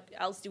of what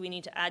else do we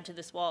need to add to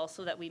this wall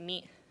so that we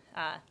meet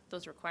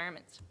those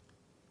requirements.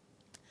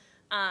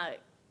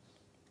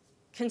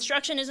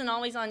 Construction isn't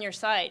always on your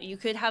side. You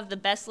could have the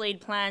best laid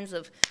plans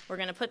of, we're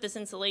going to put this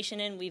insulation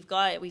in, we've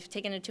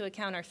taken into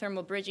account our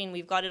thermal bridging,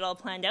 we've got it all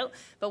planned out,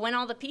 but when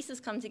all the pieces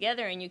come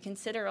together and you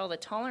consider all the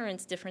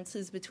tolerance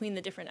differences between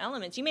the different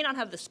elements, you may not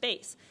have the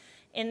space.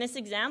 In this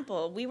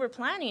example, we were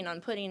planning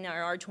on putting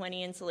our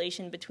R20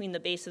 insulation between the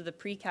base of the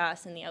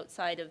precast and the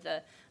outside of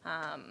the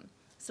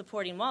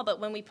supporting wall, but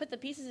when we put the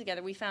pieces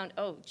together, we found,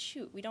 oh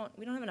shoot, we don't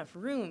have enough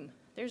room.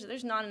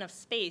 There's not enough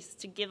space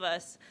to give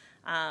us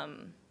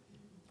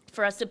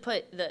for us to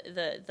put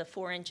the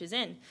 4 inches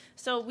in.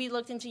 So we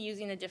looked into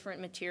using a different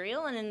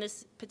material, and in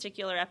this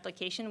particular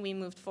application, we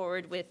moved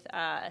forward with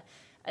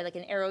like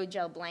an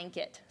aerogel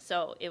blanket.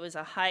 So it was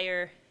a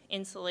higher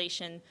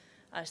insulation,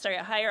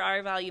 a higher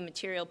R value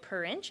material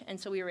per inch, and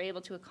so we were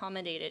able to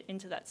accommodate it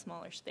into that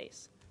smaller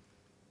space.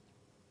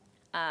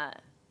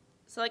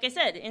 So like I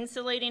said,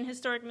 insulating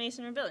historic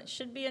masonry buildings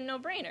should be a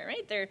no-brainer,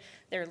 right?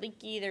 They're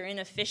leaky, they're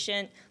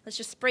inefficient. Let's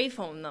just spray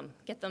foam them,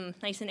 get them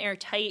nice and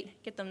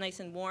airtight, get them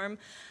nice and warm.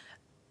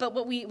 But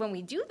when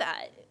we do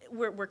that,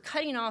 we're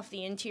cutting off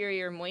the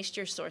interior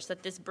moisture source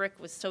that this brick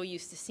was so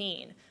used to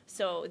seeing.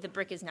 So the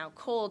brick is now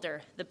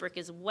colder, the brick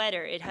is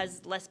wetter, it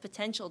has less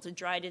potential to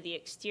dry to the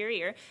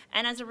exterior,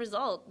 and as a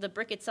result, the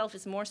brick itself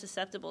is more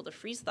susceptible to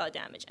freeze-thaw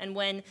damage. And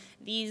when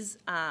these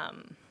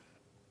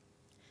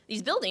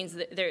buildings,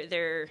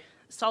 they're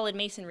solid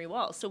masonry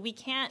walls, so we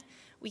can't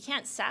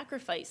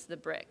sacrifice the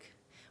brick.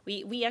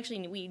 We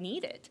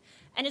need it.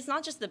 And it's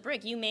not just the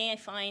brick. You may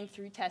find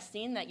through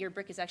testing that your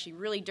brick is actually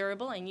really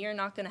durable and you're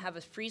not going to have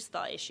a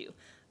freeze-thaw issue.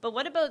 But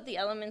what about the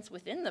elements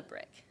within the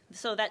brick?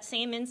 So that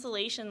same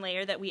insulation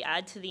layer that we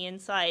add to the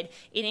inside,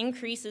 it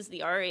increases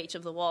the RH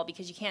of the wall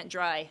because you can't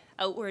dry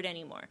outward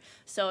anymore.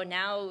 So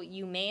now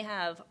you may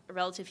have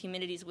relative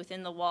humidities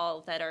within the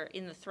wall that are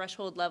in the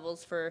threshold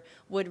levels for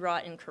wood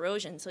rot and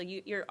corrosion. So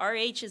your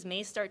RHs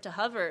may start to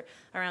hover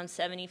around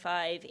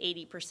 75,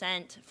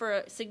 80%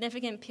 for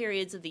significant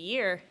periods of the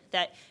year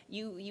that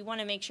you want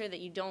to make sure that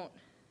you don't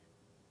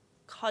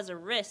cause a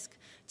risk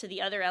to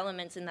the other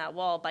elements in that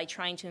wall by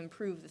trying to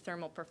improve the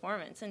thermal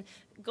performance. And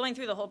going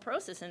through the whole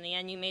process, in the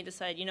end, you may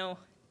decide,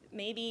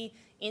 maybe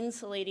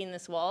insulating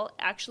this wall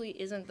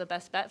actually isn't the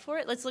best bet for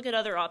it. Let's look at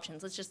other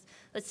options.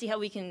 Let's see how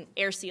we can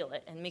air seal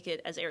it and make it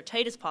as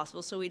airtight as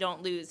possible so we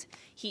don't lose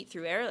heat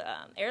through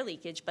air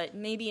leakage, but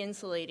maybe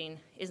insulating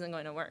isn't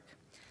going to work.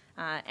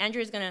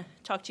 Andrea is going to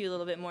talk to you a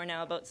little bit more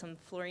now about some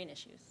fluorine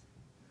issues.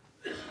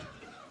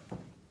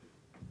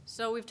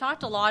 So we've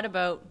talked a lot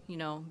about,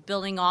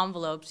 building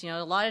envelopes.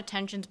 A lot of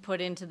attention's put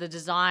into the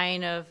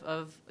design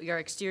of your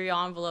exterior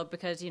envelope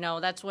because,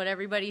 that's what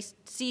everybody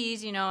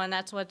sees, and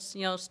that's what's,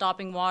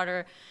 stopping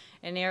water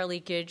and air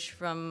leakage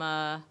from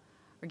or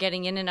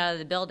getting in and out of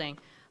the building.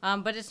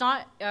 But it's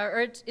not,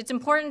 or it's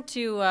important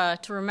to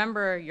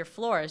remember your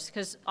floors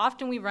because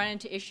often we run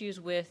into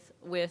issues with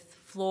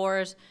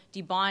floors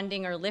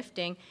debonding or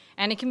lifting,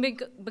 and it can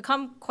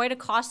become quite a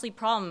costly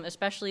problem,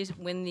 especially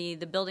when the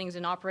building's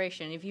in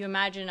operation. If you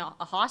imagine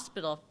a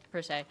hospital,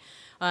 per se,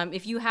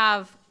 if you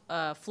have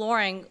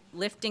flooring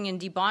lifting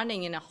and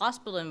debonding in a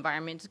hospital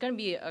environment, it's going to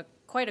be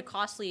quite a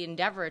costly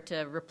endeavor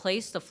to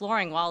replace the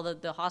flooring while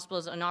the hospital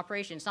is in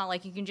operation. It's not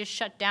like you can just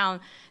shut down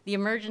the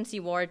emergency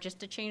ward just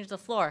to change the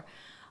floor.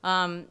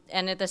 And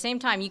at the same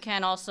time, you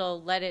can't also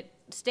let it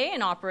stay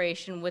in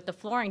operation with the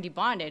flooring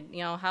debonded.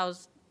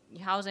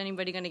 How's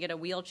anybody going to get a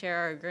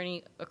wheelchair or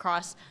gurney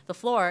across the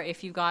floor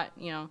if you've got,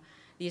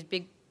 these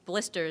big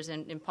blisters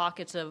and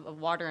pockets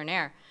of water and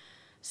air?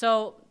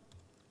 So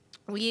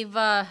we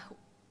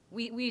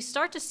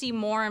start to see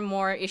more and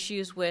more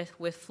issues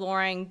with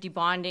flooring,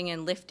 debonding,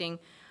 and lifting.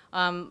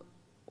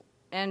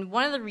 And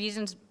one of the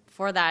reasons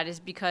for that is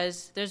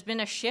because there's been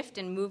a shift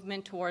in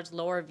movement towards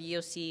lower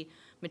VOC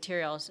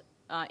materials.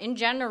 In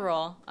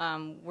general,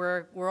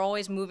 we're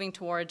always moving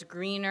towards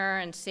greener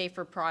and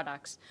safer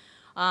products.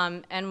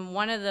 And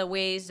one of the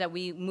ways that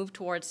we move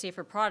towards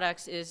safer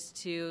products is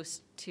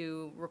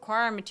to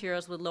require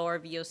materials with lower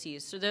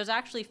VOCs. So there's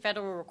actually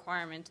federal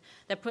requirements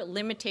that put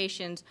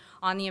limitations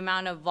on the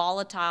amount of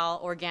volatile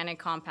organic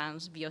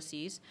compounds,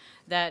 VOCs,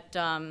 that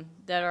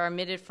are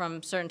emitted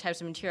from certain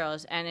types of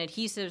materials. And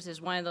adhesives is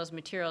one of those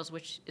materials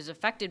which is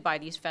affected by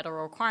these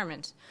federal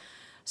requirements.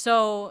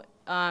 So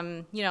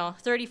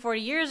 30,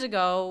 40 years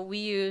ago, we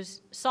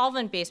used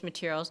solvent-based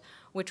materials,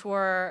 which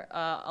were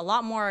a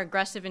lot more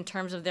aggressive in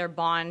terms of their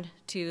bond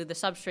to the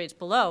substrates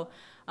below.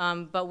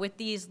 But with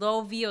these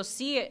low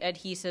VOC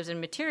adhesives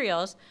and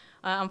materials,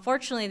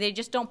 unfortunately, they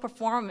just don't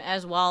perform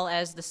as well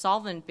as the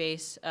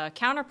solvent-based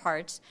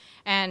counterparts.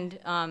 And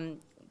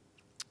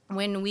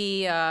when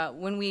we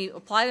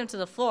apply them to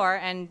the floor,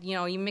 and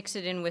you mix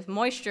it in with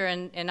moisture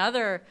and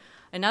other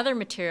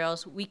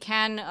materials, we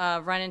can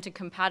run into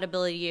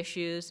compatibility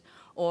issues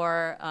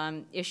or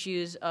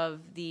issues of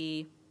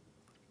the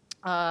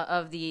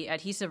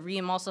adhesive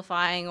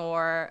re-emulsifying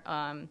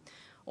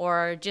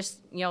or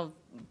just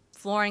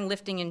flooring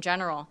lifting in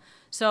general.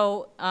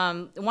 So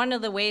one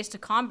of the ways to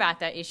combat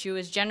that issue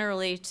is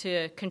generally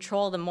to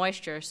control the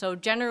moisture. So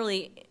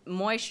generally,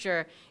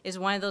 moisture is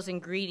one of those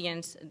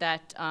ingredients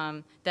that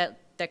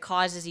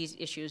causes these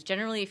issues.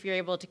 Generally, if you're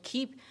able to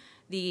keep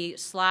the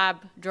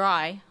slab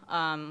dry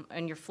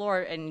and your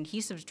floor and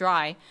adhesives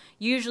dry,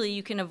 usually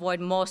you can avoid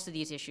most of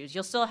these issues.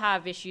 You'll still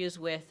have issues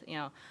with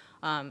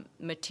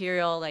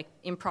material like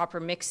improper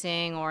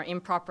mixing or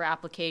improper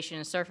application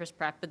and surface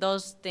prep, but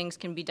those things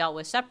can be dealt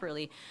with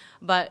separately.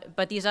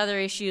 But these other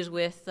issues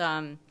with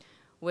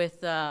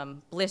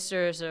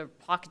blisters or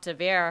pockets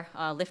of air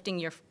lifting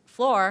your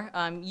floor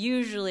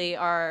usually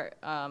are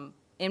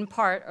in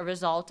part a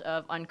result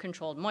of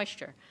uncontrolled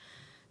moisture.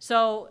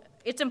 So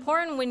it's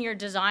important when you're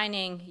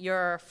designing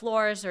your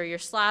floors or your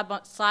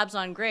slabs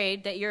on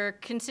grade that you're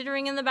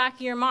considering in the back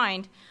of your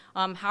mind,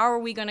 how are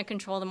we going to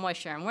control the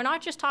moisture? And we're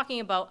not just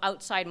talking about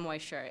outside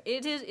moisture.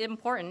 It is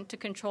important to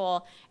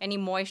control any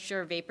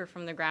moisture, vapor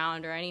from the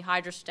ground, or any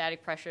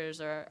hydrostatic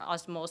pressures or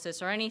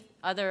osmosis or any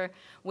other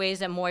ways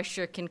that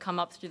moisture can come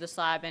up through the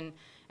slab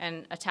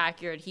and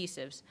attack your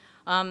adhesives.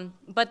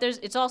 But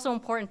it's also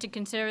important to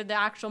consider the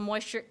actual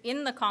moisture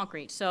in the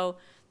concrete. So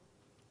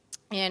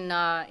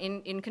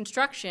in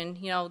construction,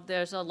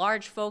 there's a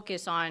large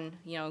focus on,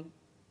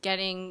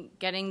 getting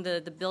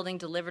the building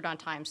delivered on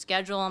time.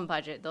 Schedule and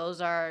budget,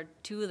 those are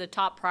two of the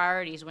top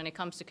priorities when it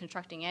comes to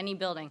constructing any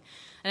building.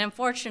 And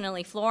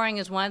unfortunately, flooring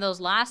is one of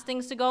those last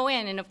things to go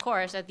in. And of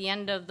course, at the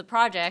end of the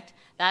project,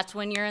 that's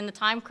when you're in the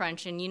time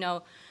crunch and,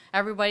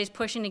 everybody's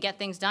pushing to get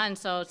things done.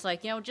 So it's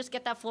like, just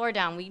get that floor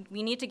down.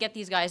 We need to get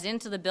these guys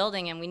into the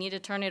building and we need to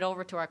turn it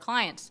over to our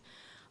clients.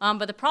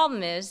 But the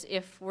problem is,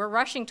 if we're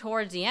rushing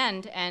towards the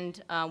end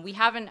and we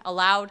haven't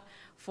allowed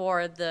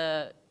for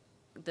the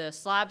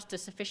slabs to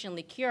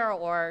sufficiently cure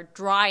or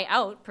dry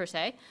out, per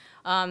se,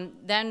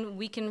 then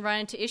we can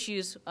run into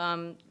issues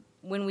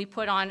when we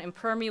put on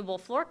impermeable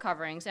floor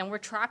coverings and we're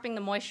trapping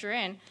the moisture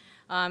in,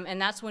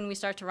 and that's when we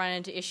start to run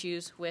into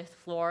issues with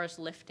floors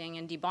lifting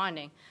and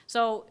debonding.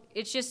 So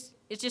it's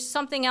just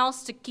something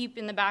else to keep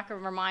in the back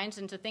of our minds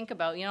and to think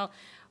about.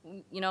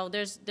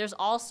 There's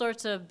all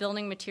sorts of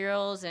building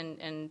materials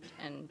and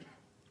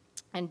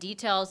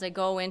details that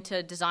go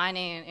into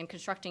designing and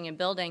constructing a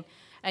building,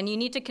 and you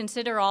need to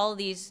consider all of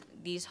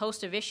these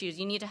host of issues.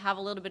 You need to have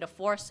a little bit of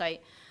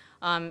foresight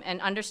and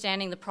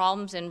understanding the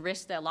problems and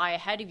risks that lie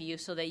ahead of you,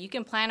 so that you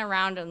can plan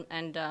around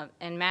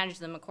and manage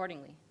them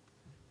accordingly.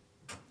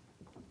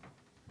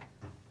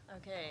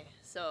 Okay,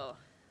 so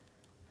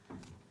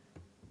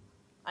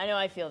I know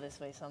I feel this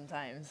way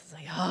sometimes. It's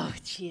like, oh,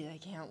 gee, I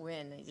can't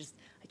win. I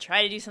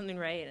try to do something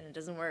right and it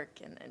doesn't work,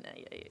 and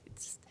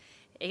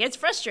it gets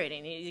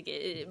frustrating.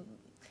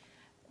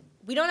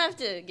 We don't have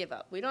to give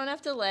up. We don't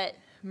have to let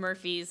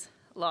Murphy's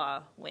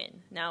Law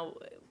win. Now,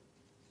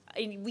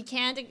 we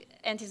can't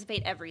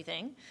anticipate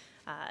everything.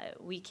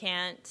 We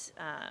can't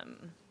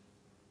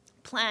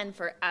plan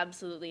for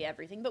absolutely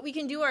everything, but we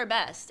can do our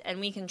best and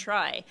we can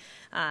try.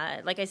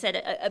 Like I said,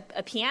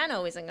 a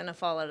piano isn't going to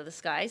fall out of the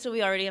sky, so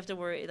we already have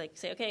to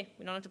say, okay,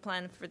 we don't have to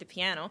plan for the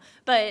piano,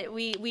 but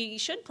we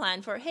should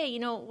plan for, hey,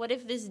 what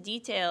if this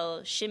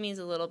detail shimmies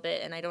a little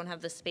bit and I don't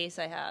have the space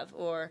I have?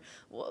 Or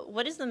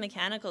what is the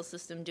mechanical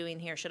system doing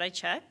here? Should I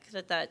check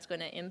that that's going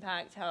to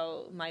impact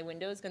how my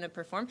window is going to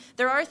perform?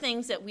 There are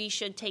things that we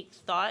should take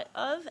thought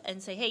of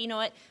and say, hey, you know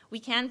what? We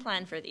can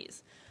plan for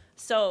these.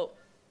 So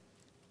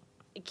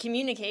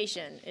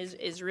communication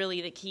is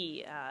really the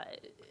key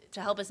to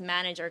help us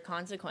manage our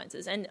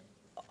consequences. And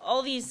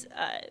all these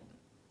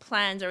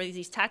plans or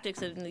these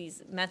tactics and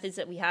these methods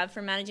that we have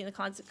for managing the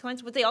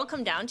consequence, what they all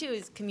come down to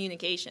is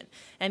communication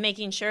and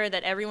making sure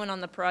that everyone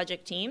on the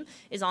project team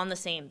is on the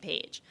same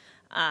page.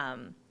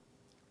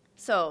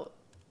 So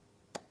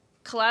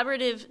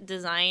collaborative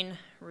design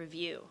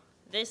review.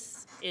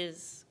 This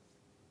is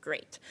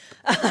great.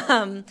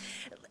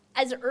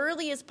 As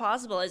early as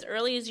possible, as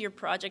early as your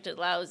project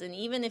allows, and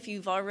even if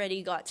you've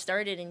already got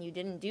started and you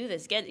didn't do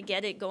this, get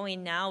it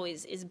going now,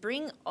 is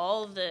bring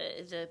all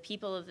the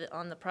people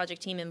on the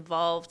project team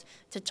involved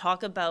to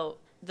talk about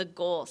the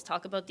goals,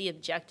 talk about the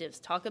objectives,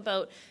 talk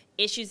about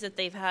issues that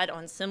they've had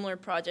on similar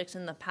projects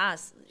in the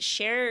past,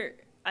 share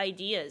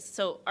ideas.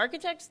 So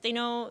architects, they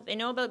know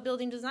about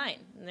building design,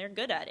 and they're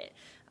good at it.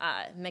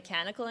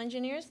 Mechanical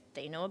engineers,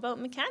 they know about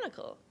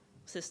mechanical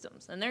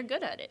systems, and they're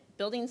good at it.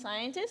 Building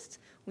scientists,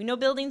 we know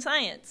building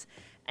science.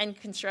 And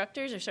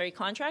constructors, or sorry,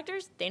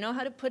 contractors, they know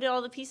how to put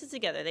all the pieces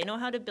together. They know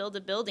how to build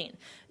a building.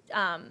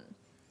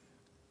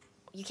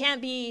 You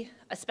can't be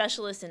a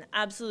specialist in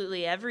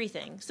absolutely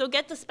everything. So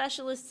get the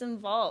specialists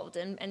involved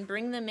and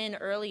bring them in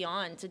early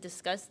on to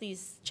discuss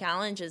these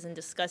challenges and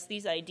discuss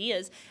these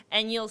ideas.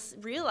 And you'll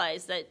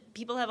realize that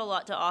people have a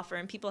lot to offer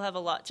and people have a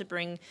lot to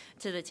bring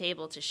to the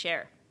table to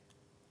share.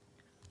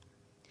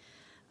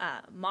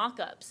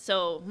 Mock-ups.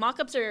 So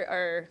mock-ups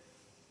are,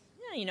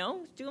 yeah, you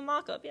know, do a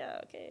mock-up.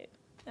 Yeah, okay.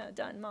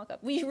 Done,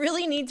 mock-up. We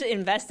really need to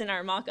invest in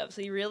our mock-ups.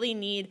 We really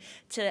need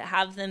to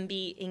have them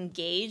be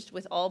engaged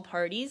with all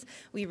parties.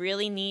 We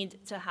really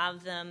need to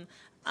have them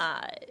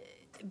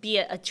be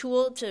a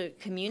tool to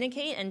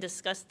communicate and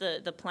discuss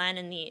the plan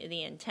and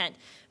the intent.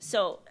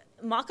 So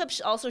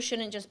mock-ups also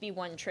shouldn't just be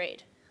one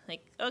trade.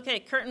 Like,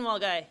 okay, curtain wall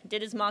guy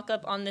did his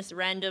mock-up on this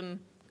random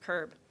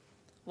curb.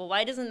 Well,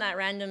 why doesn't that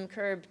random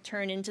curb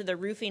turn into the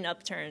roofing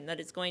upturn that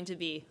it's going to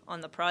be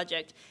on the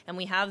project? And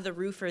we have the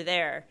roofer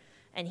there,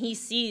 and he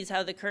sees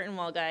how the curtain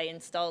wall guy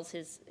installs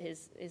his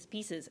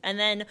pieces. And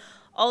then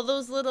all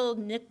those little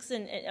nicks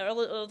and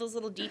all those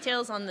little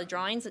details on the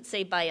drawings that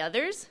say by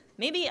others,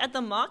 maybe at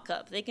the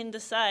mock-up they can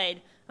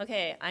decide,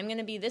 okay, I'm going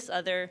to be this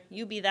other,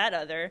 you be that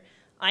other.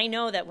 I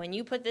know that when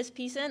you put this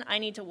piece in, I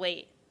need to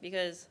wait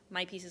because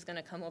my piece is going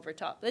to come over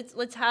top.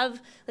 Let's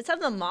have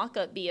the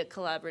mock-up be a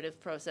collaborative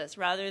process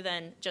rather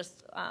than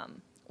just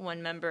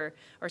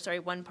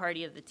one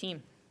party of the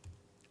team.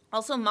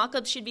 Also,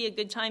 mock-ups should be a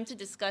good time to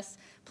discuss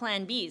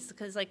Plan Bs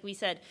because, like we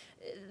said,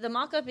 the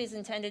mock-up is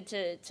intended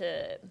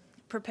to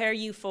prepare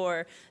you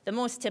for the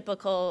most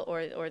typical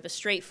or the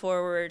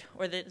straightforward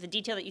or the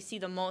detail that you see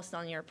the most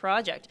on your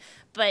project.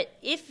 But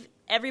if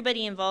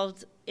everybody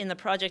involved in the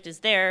project is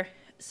there,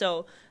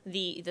 so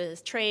the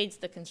trades,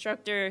 the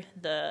constructor,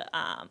 the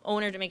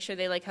owner to make sure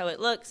they like how it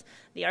looks,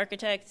 the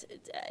architect,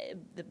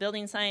 the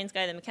building science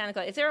guy, the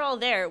mechanical, if they're all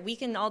there, we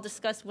can all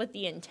discuss what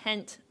the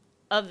intent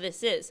of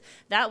this is.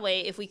 That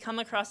way, if we come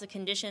across a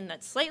condition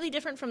that's slightly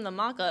different from the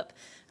mock-up,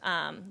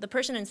 the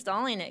person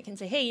installing it can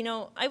say, hey, you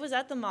know, I was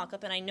at the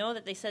mock-up and I know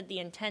that they said the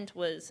intent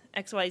was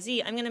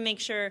XYZ. I'm going to make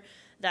sure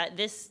that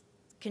this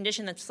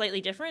condition that's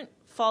slightly different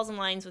falls in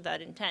lines with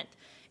that intent.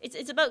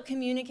 It's about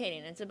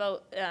communicating. It's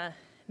about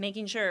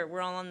making sure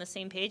we're all on the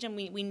same page and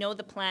we know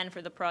the plan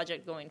for the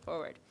project going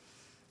forward.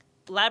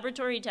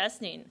 Laboratory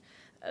testing.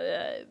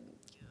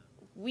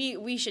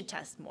 We should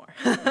test more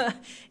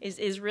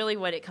is really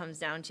what it comes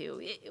down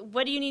to.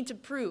 What do you need to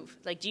prove?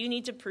 Like, do you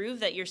need to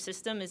prove that your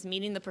system is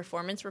meeting the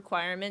performance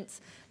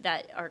requirements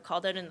that are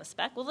called out in the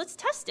spec? Well, let's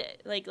test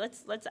it. Like,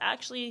 let's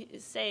actually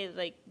say,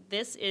 like,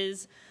 this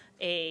is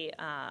a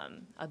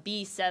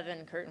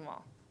B7 curtain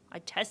wall. I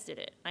tested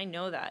it. I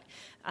know that.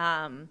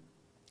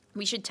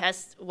 We should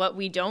test what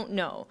we don't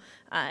know.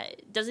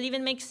 Does it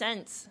even make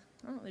sense?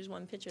 Oh, there's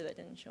one picture that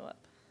didn't show up.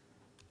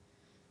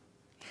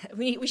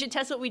 We should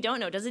test what we don't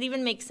know. Does it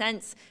even make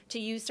sense to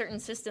use certain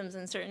systems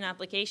in certain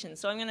applications?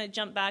 So I'm going to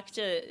jump back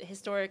to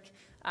historic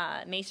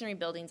masonry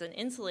buildings and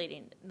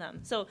insulating them.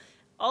 So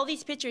all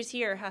these pictures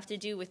here have to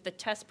do with the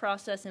test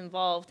process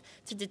involved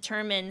to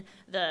determine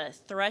the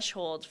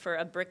threshold for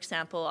a brick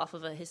sample off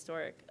of a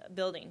historic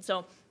building.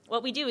 So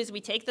what we do is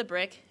we take the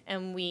brick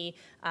and we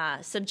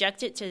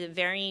subject it to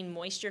varying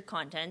moisture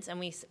contents,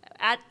 and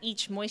at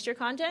each moisture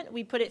content,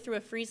 we put it through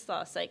a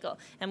freeze-thaw cycle,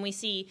 and we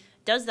see,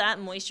 does that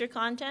moisture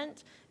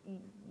content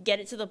get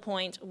it to the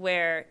point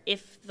where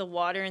if the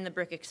water in the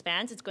brick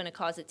expands, it's going to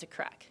cause it to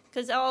crack?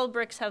 Because all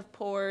bricks have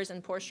pores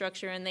and pore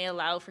structure, and they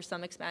allow for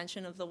some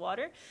expansion of the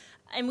water.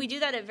 And we do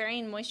that at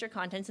varying moisture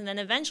contents, and then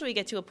eventually we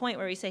get to a point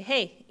where we say,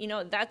 hey, you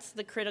know, that's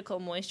the critical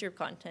moisture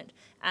content.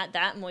 At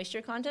that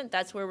moisture content,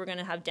 that's where we're going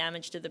to have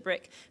damage to the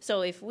brick.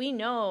 So if we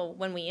know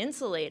when we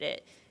insulate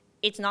it,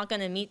 it's not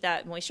going to meet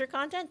that moisture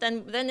content,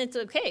 then it's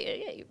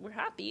okay. Yeah, we're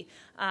happy.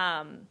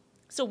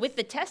 So with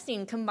the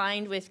testing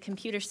combined with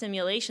computer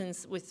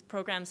simulations with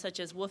programs such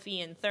as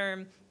Woofy and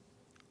Therm,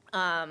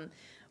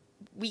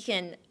 we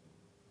can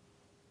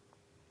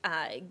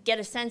get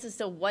a sense as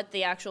to what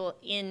the actual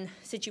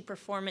in-situ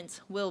performance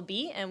will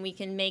be, and we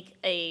can make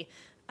a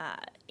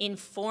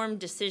informed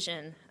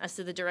decision as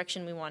to the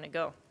direction we want to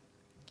go.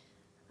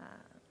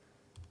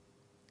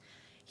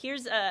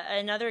 Here's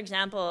another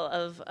example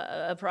of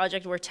a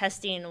project where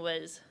testing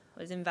was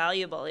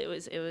invaluable. It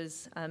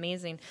was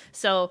amazing.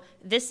 So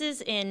this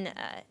is in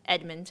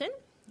Edmonton,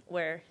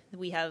 where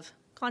we have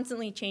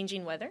constantly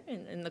changing weather.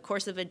 In the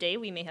course of a day,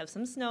 we may have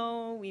some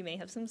snow, we may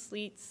have some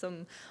sleet,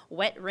 some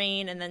wet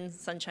rain, and then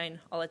sunshine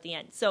all at the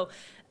end. So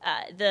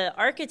the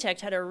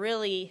architect had a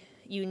really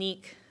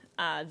unique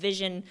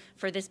vision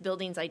for this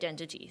building's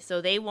identity.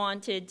 So they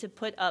wanted to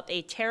put up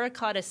a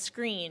terracotta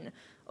screen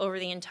over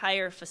the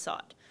entire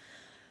facade.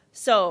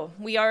 So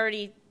we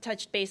already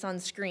touched base on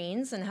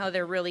screens and how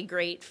they're really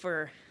great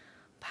for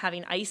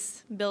having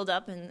ice build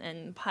up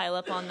and pile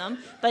up on them.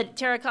 But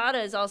terracotta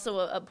is also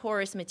a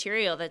porous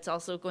material that's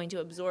also going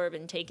to absorb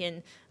and take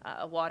in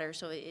water,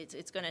 so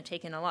it's going to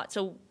take in a lot.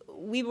 So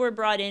we were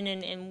brought in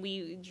and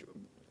we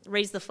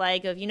raised the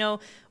flag of, you know,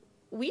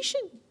 we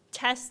should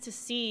test to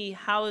see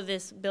how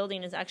this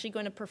building is actually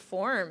going to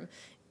perform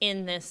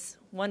in this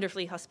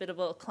wonderfully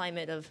hospitable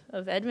climate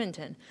of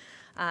Edmonton.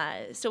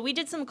 So we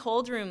did some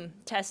cold room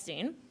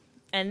testing,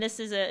 and this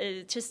is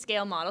a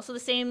to-scale model. So the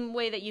same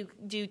way that you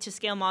do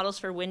to-scale models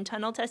for wind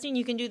tunnel testing,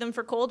 you can do them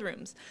for cold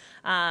rooms.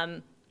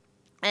 And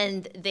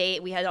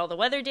we had all the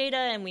weather data,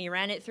 and we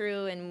ran it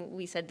through, and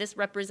we said this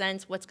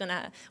represents what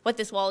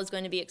this wall is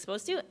going to be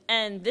exposed to,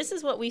 and this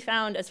is what we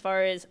found as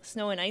far as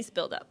snow and ice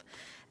buildup.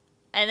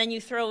 And then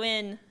you throw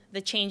in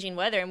the changing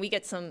weather, and we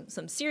get some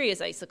serious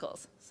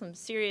icicles, some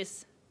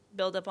serious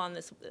buildup on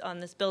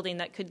this building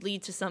that could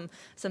lead to some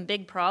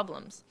big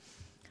problems.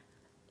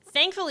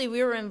 Thankfully,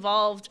 we were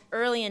involved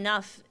early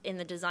enough in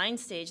the design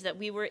stage that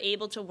we were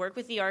able to work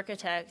with the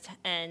architect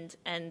and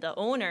the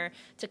owner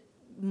to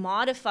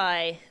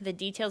modify the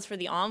details for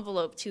the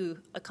envelope to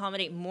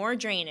accommodate more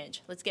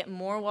drainage. Let's get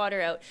more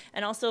water out,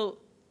 and also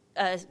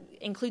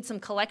include some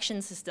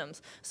collection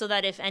systems so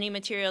that if any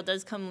material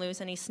does come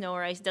loose, any snow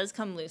or ice does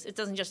come loose, it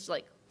doesn't just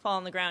like fall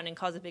on the ground and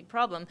cause a big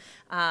problem.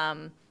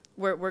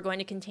 We're going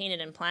to contain it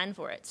and plan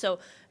for it. So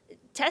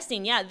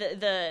testing, yeah,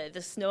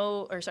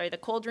 the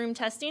cold room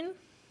testing,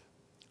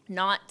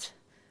 it's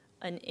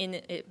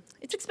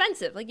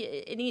expensive. Like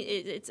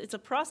it's a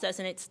process,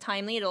 and it's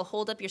timely. It'll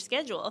hold up your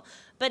schedule.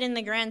 But in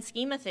the grand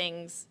scheme of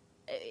things,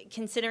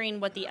 considering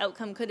what the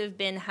outcome could have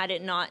been had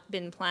it not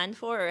been planned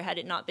for or had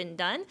it not been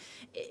done,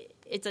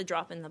 it's a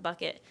drop in the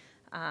bucket.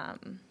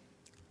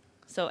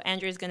 So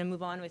Andrea's going to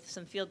move on with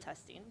some field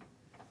testing.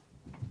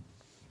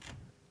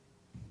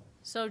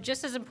 So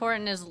just as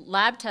important as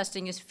lab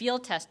testing is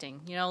field testing.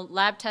 You know,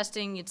 lab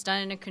testing, it's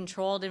done in a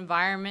controlled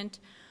environment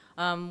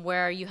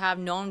where you have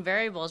known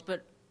variables,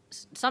 but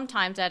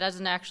sometimes that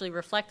doesn't actually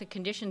reflect the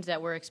conditions that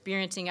we're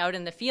experiencing out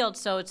in the field.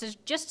 So it's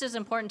just as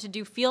important to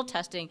do field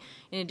testing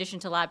in addition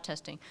to lab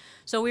testing.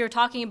 So we were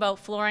talking about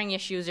flooring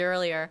issues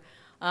earlier,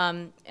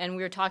 and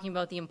we were talking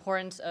about the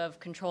importance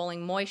of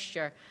controlling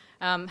moisture.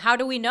 How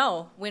do we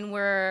know when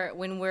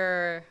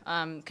we're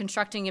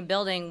constructing a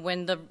building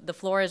when the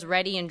floor is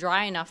ready and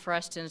dry enough for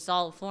us to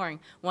install the flooring?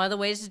 One of the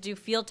ways is to do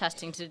field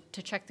testing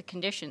to check the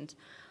conditions.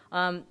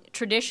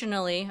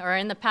 Traditionally, or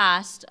in the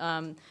past,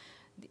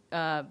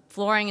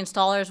 flooring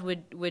installers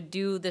would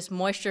do this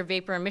moisture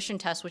vapor emission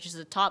test, which is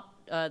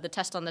the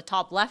test on the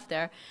top left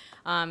there,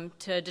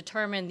 to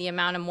determine the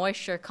amount of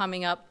moisture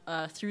coming up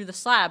through the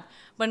slab.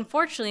 But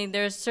unfortunately,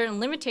 there's certain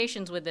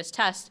limitations with this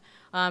test.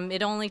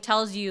 It only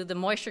tells you the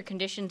moisture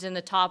conditions in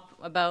the top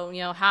about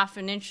half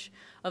an inch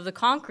of the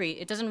concrete.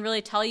 It doesn't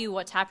really tell you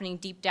what's happening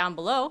deep down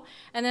below.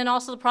 And then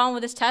also the problem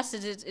with this test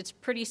is it's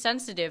pretty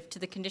sensitive to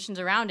the conditions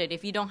around it.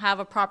 If you don't have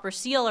a proper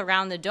seal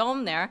around the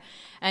dome there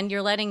and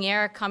you're letting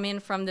air come in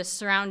from the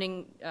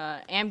surrounding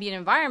ambient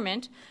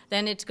environment,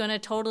 then it's going to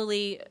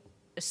totally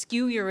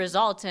skew your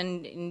results,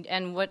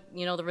 and what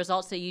the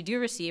results that you do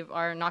receive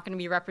are not going to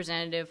be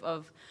representative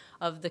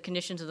of the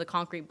conditions of the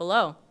concrete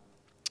below.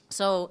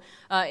 So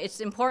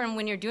it's important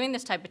when you're doing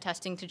this type of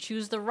testing to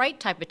choose the right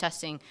type of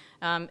testing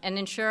and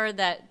ensure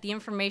that the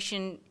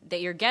information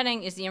that you're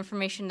getting is the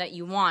information that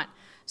you want.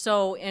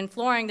 So in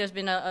flooring, there's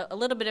been a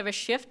little bit of a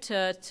shift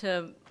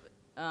to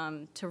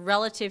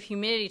relative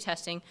humidity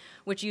testing,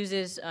 which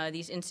uses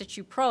these in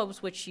situ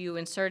probes, which you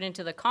insert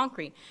into the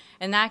concrete.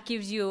 And that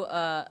gives you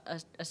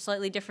a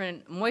slightly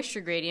different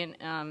moisture gradient,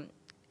 and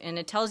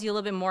it tells you a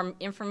little bit more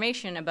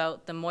information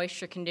about the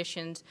moisture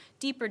conditions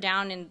deeper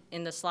down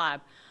in the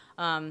slab.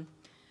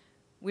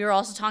 We were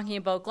also talking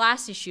about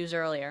glass issues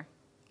earlier.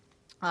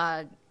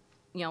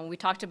 We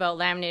talked about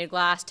laminated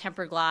glass,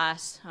 tempered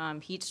glass,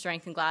 heat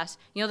strengthened glass.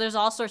 There's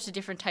all sorts of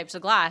different types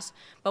of glass.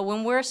 But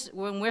when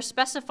we're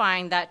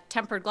specifying that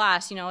tempered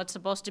glass, it's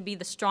supposed to be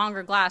the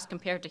stronger glass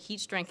compared to heat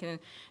strengthened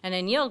and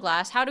annealed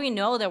glass. How do we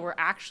know that we're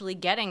actually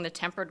getting the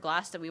tempered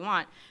glass that we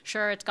want?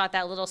 Sure, it's got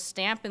that little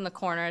stamp in the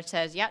corner. It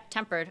says, yeah,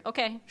 tempered.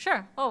 Okay,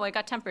 sure. Oh, I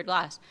got tempered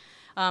glass.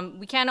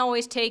 We can't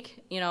always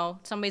take,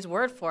 somebody's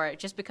word for it.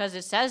 Just because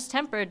it says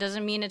tempered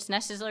doesn't mean it's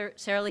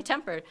necessarily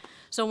tempered.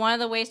 So one of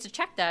the ways to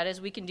check that is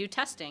we can do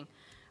testing.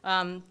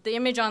 The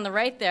image on the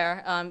right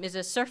there is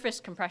a surface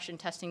compression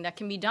testing that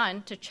can be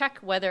done to check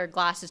whether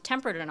glass is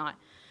tempered or not.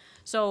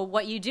 So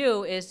what you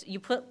do is you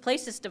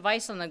place this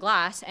device on the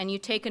glass, and you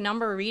take a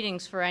number of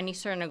readings for any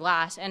certain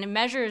glass, and it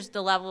measures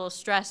the level of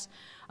stress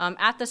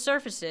at the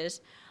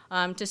surfaces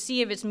to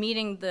see if it's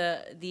meeting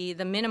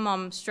the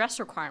minimum stress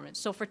requirements.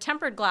 So for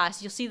tempered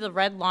glass, you'll see the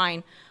red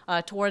line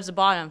towards the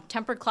bottom.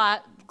 Tempered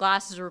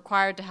glass is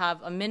required to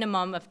have a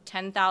minimum of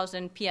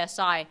 10,000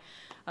 psi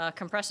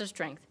compressive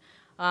strength.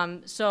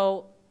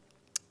 So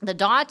the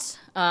dots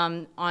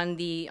on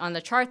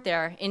the chart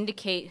there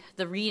indicate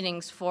the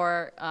readings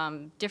for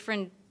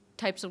different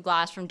types of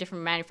glass from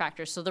different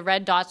manufacturers. So the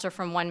red dots are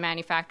from one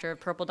manufacturer,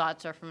 purple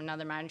dots are from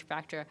another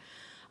manufacturer,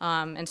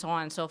 and so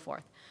on and so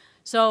forth.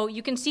 So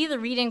you can see the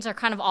readings are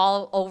kind of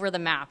all over the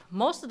map.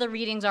 Most of the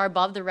readings are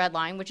above the red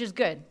line, which is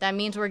good. That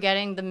means we're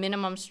getting the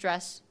minimum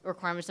stress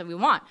requirements that we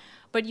want.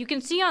 But you can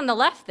see on the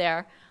left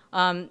there,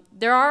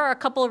 there are a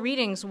couple of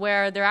readings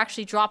where they're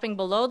actually dropping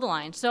below the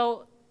line.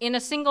 So in a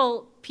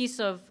single piece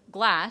of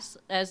glass,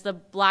 as the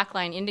black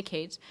line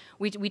indicates,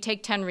 we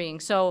take 10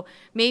 readings. So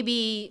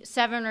maybe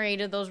 7 or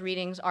 8 of those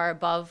readings are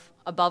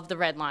above the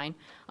red line,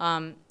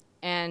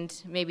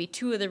 and maybe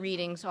 2 of the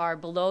readings are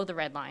below the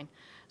red line.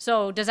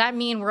 So does that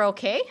mean we're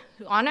okay?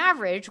 On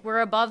average,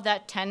 we're above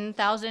that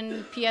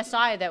 10,000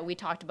 PSI that we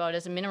talked about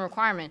as a minimum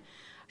requirement.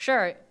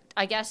 Sure,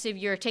 I guess if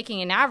you're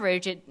taking an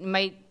average, it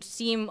might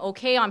seem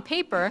okay on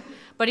paper,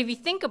 but if you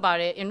think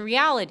about it, in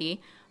reality,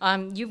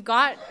 you've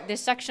got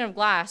this section of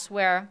glass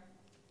where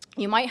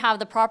you might have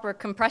the proper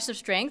compressive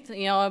strength,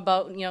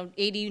 about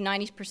 80,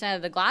 90%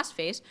 of the glass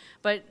face,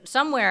 but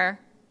somewhere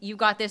you've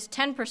got this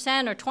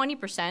 10% or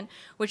 20%,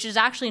 which is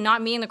actually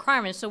not meeting the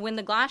requirements. So when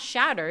the glass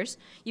shatters,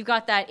 you've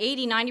got that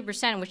 80,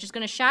 90%, which is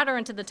going to shatter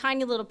into the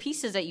tiny little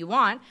pieces that you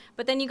want,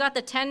 but then you got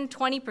the 10,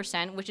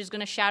 20%, which is going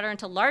to shatter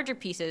into larger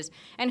pieces.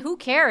 And who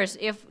cares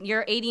if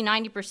your 80,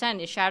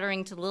 90% is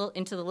shattering into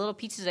the little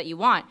pieces that you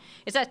want?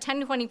 It's that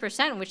 10,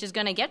 20% which is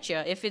going to get you.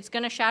 If it's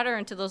going to shatter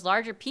into those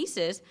larger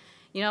pieces,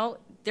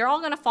 they're all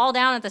going to fall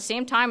down at the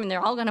same time, and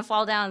they're all going to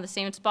fall down in the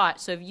same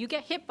spot. So if you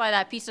get hit by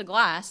that piece of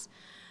glass,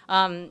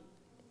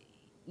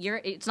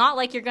 it's not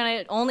like you're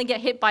going to only get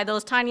hit by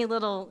those tiny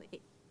little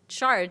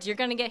shards. You're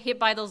going to get hit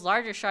by those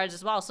larger shards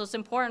as well. So it's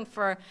important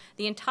for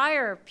the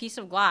entire piece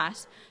of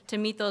glass to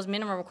meet those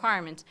minimum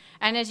requirements.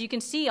 And as you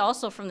can see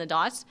also from the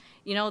dots,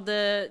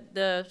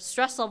 the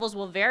stress levels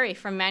will vary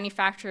from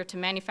manufacturer to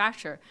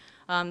manufacturer.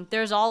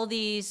 There's all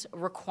these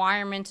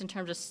requirements in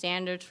terms of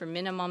standards for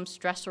minimum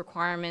stress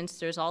requirements.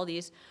 There's all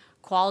these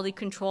quality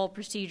control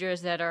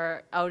procedures that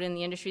are out in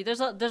the industry. There's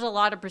a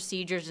lot of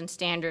procedures and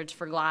standards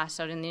for glass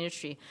out in the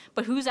industry.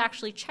 But who's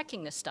actually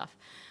checking this stuff?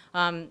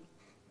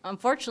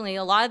 Unfortunately,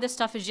 a lot of this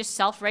stuff is just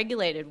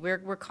self-regulated.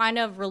 We're kind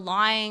of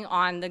relying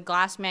on the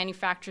glass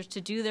manufacturers to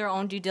do their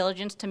own due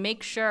diligence to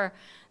make sure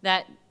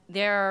that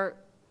the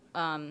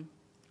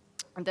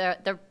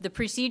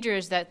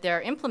procedures that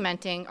they're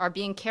implementing are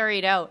being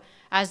carried out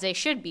as they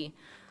should be.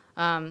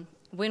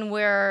 When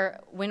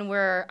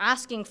we're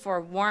asking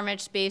for warm edge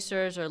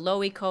spacers or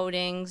low E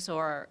coatings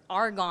or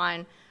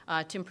argon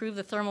to improve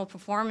the thermal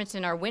performance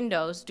in our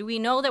windows, do we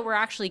know that we're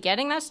actually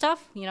getting that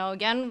stuff?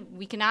 Again,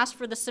 we can ask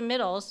for the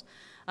submittals.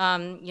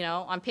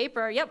 On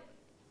paper, yep,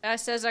 it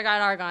says I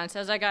got argon. It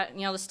says I got,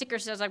 the sticker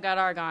says I've got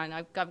argon.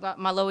 I've got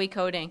my low E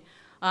coating.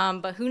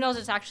 But who knows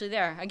it's actually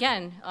there?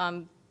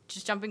 Again,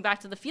 just jumping back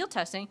to the field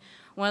testing,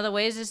 one of the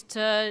ways is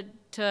to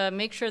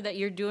make sure that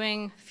you're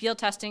doing field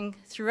testing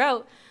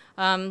throughout,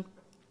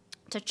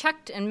 to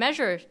check and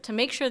measure, to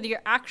make sure that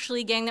you're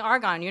actually getting the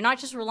argon. You're not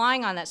just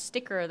relying on that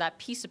sticker or that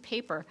piece of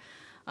paper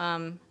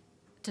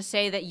to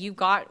say that you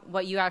got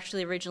what you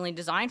actually originally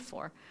designed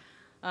for.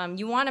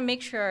 You want to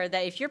make sure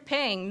that if you're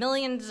paying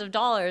millions of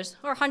dollars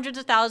or hundreds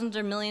of thousands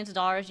or millions of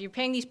dollars, you're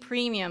paying these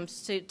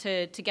premiums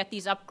to get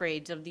these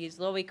upgrades of these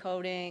low E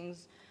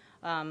coatings,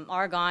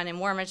 argon, and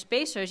warm edge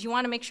spacers, you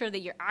want to make sure that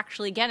you're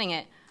actually getting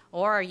it.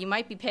 Or you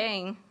might be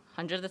paying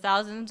hundreds of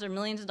thousands or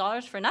millions of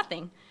dollars for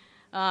nothing,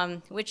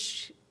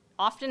 which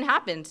often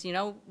happens.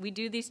 We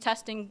do this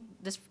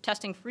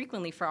testing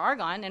frequently for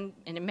argon, and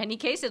in many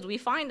cases we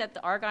find that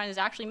the argon is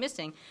actually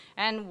missing.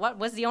 And what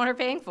was the owner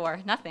paying for?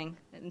 Nothing.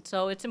 And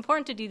so it's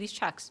important to do these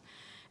checks.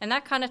 And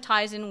that kind of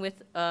ties in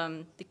with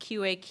the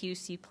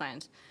QA/QC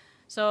plans.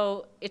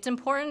 So it's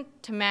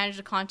important to manage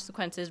the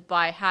consequences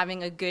by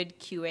having a good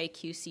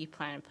QA/QC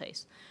plan in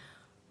place.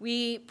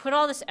 We put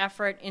all this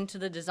effort into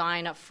the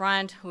design up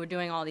front. We're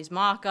doing all these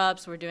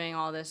mock-ups. We're doing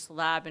all this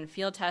lab and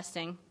field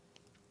testing.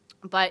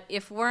 But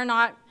if we're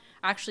not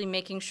actually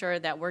making sure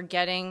that we're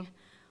getting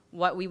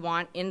what we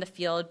want in the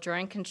field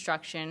during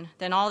construction,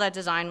 then all that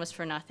design was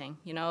for nothing.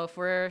 If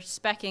we're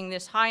speccing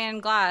this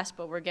high-end glass,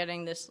 but we're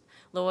getting this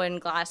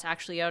low-end glass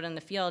actually out in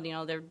the field,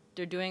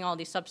 they're doing all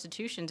these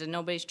substitutions and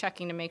nobody's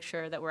checking to make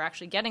sure that we're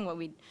actually getting what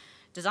we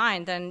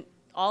designed, then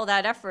all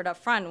that effort up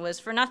front was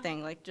for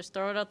nothing, just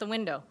throw it out the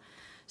window.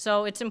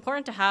 So it's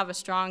important to have a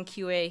strong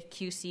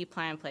QA/QC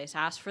plan in place.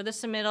 Ask for the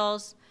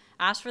submittals,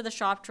 ask for the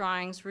shop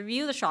drawings,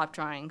 review the shop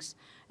drawings,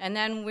 and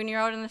then when you're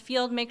out in the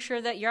field, make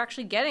sure that you're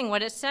actually getting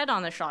what it said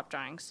on the shop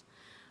drawings.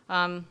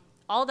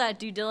 All that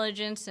due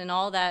diligence and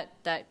all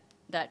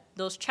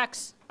those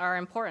checks are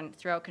important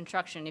throughout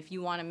construction if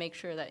you want to make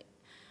sure that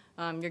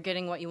you're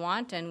getting what you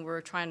want, and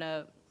we're trying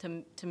to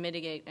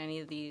mitigate any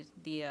of the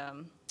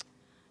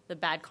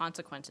bad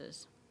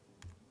consequences.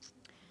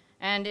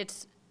 And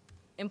it's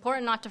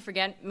important not to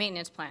forget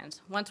maintenance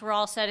plans. Once we're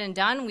all said and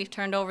done, we've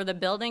turned over the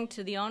building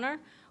to the owner,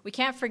 we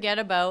can't forget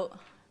about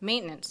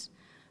maintenance.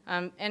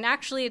 And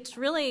actually, it's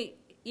really,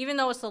 even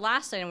though it's the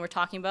last item we're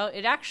talking about,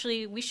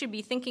 we should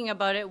be thinking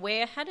about it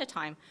way ahead of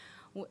time.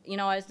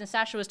 As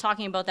Nastassja was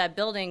talking about that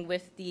building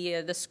with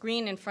the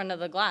screen in front of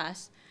the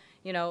glass,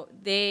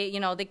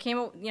 they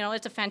came,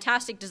 it's a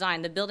fantastic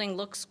design. The building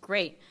looks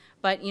great,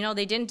 but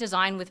they didn't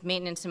design with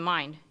maintenance in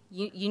mind.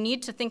 You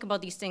need to think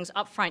about these things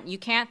up front. You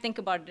can't think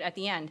about it at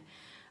the end.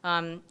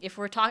 If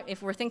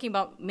we're thinking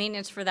about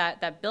maintenance for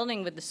that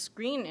building with the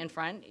screen in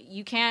front,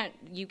 you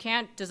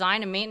can't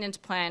design a maintenance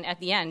plan at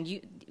the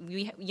end.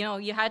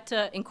 you had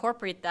to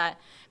incorporate that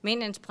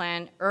maintenance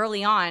plan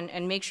early on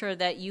and make sure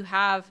that you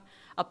have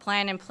a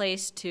plan in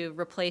place to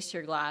replace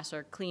your glass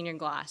or clean your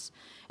glass,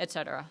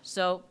 etc.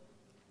 So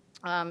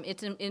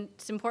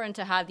it's important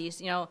to have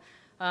these.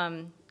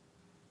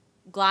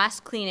 Glass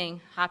cleaning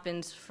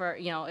happens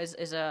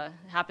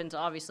happens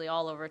obviously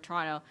all over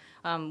Toronto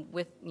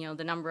with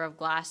the number of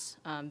glass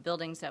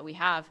buildings that we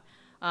have.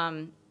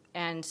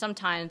 And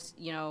sometimes,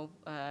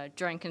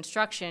 during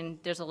construction,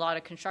 there's a lot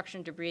of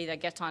construction debris that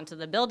gets onto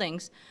the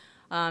buildings.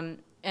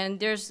 And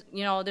there's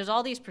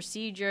all these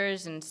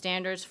procedures and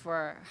standards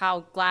for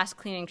how glass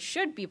cleaning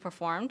should be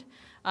performed.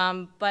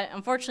 But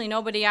unfortunately,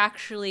 nobody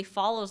actually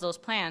follows those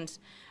plans.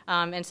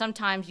 And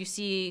sometimes you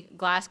see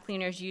glass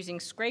cleaners using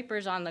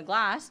scrapers on the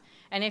glass.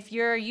 And if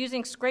you're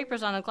using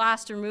scrapers on the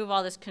glass to remove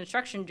all this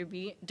construction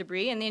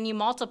debris, and then you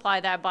multiply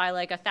that by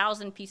like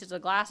 1,000 pieces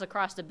of glass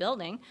across the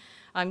building,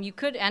 you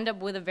could end up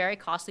with a very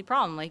costly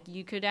problem. Like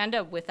you could end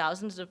up with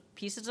thousands of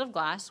pieces of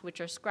glass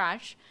which are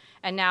scratched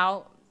and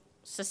now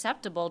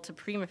susceptible to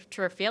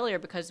premature failure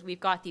because we've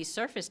got these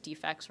surface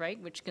defects,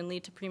 right, which can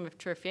lead to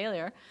premature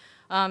failure.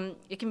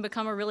 It can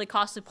become a really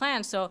costly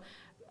plan. So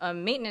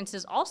maintenance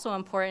is also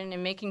important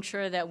in making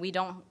sure that we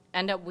don't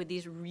end up with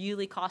these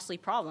really costly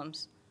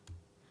problems.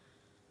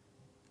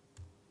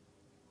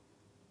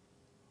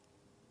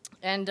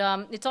 And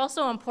it's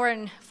also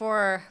important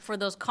for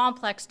those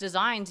complex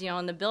designs,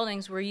 in the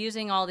buildings. We're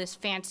using all this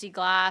fancy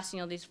glass,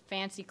 these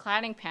fancy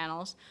cladding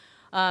panels.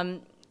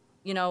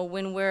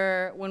 When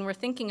we're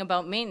thinking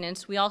about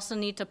maintenance, we also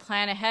need to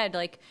plan ahead.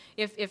 Like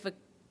if a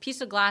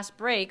piece of glass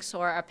breaks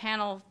or a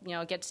panel,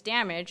 gets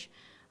damaged,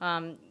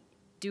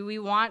 do we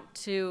want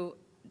to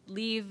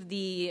leave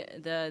the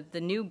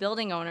new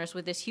building owners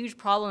with this huge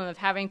problem of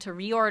having to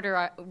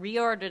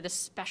reorder the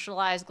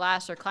specialized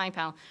glass or cladding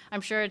panel?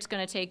 I'm sure it's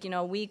going to take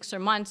weeks or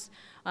months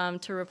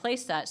to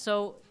replace that.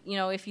 So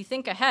if you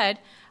think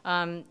ahead,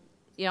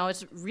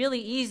 it's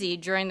really easy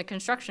during the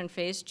construction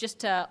phase just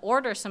to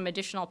order some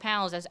additional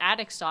panels as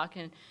attic stock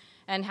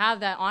and have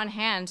that on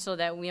hand so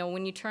that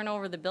when you turn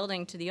over the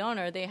building to the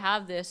owner, they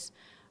have this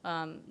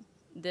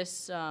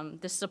this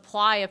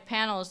supply of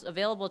panels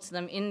available to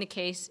them in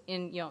case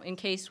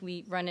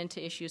we run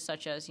into issues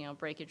such as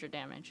breakage or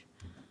damage.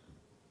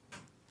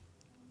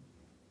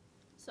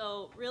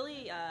 So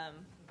really,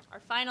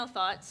 our final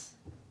thoughts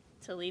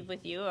to leave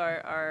with you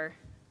are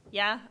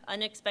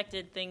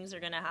unexpected things are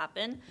going to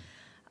happen,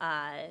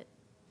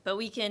 but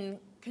we can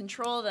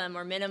control them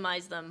or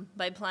minimize them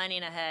by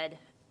planning ahead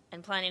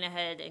and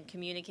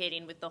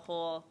communicating with the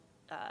whole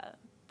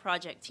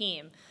project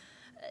team.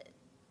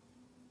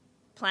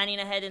 Planning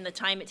ahead in the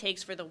time it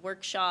takes for the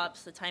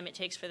workshops, the time it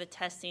takes for the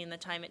testing, the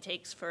time it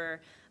takes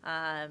for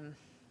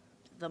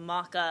the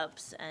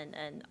mock-ups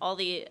and all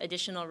the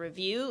additional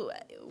review.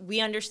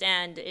 We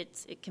understand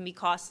it can be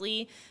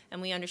costly,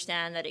 and we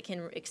understand that it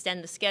can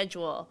extend the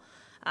schedule,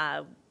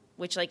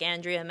 which, like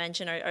Andrea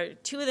mentioned, are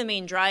two of the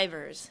main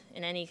drivers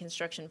in any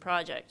construction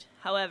project.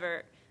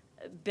 However,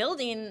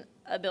 building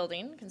a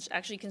building,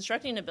 actually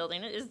constructing a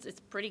building, it's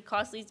pretty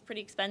costly, it's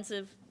pretty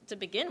expensive to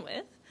begin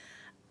with.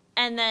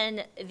 And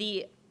then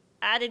the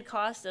added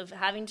cost of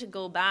having to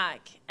go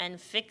back and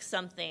fix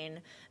something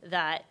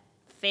that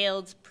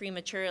failed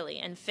prematurely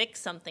and fix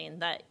something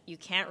that you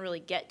can't really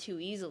get to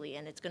easily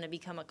and it's going to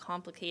become a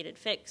complicated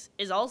fix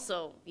is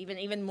also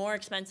even more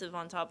expensive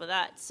on top of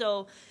that.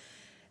 So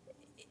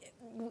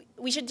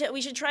we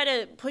should try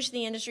to push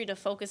the industry to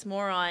focus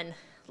more on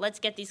let's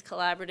get these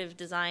collaborative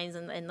designs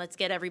and let's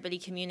get everybody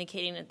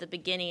communicating at the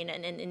beginning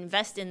and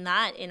invest in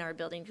that in our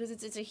building, because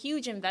it's a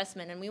huge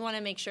investment and we want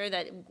to make sure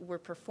that we're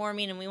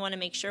performing and we want to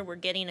make sure we're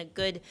getting a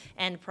good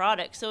end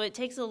product. So it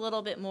takes a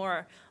little bit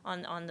more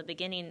on the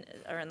beginning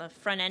or on the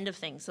front end of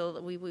things. So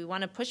we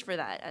want to push for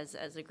that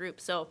as a group.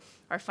 So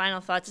our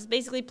final thoughts is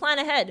basically plan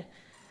ahead.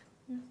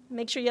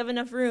 Make sure you have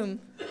enough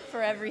room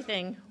for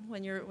everything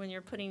when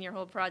you're putting your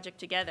whole project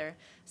together.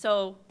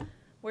 So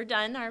we're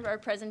done our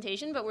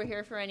presentation, but we're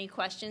here for any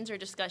questions or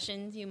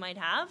discussions you might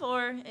have,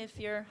 or if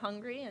you're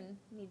hungry and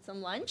need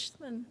some lunch,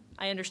 then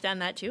I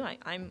understand that too.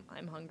 I'm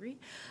hungry.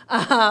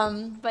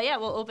 But yeah,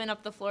 we'll open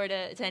up the floor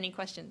to any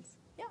questions.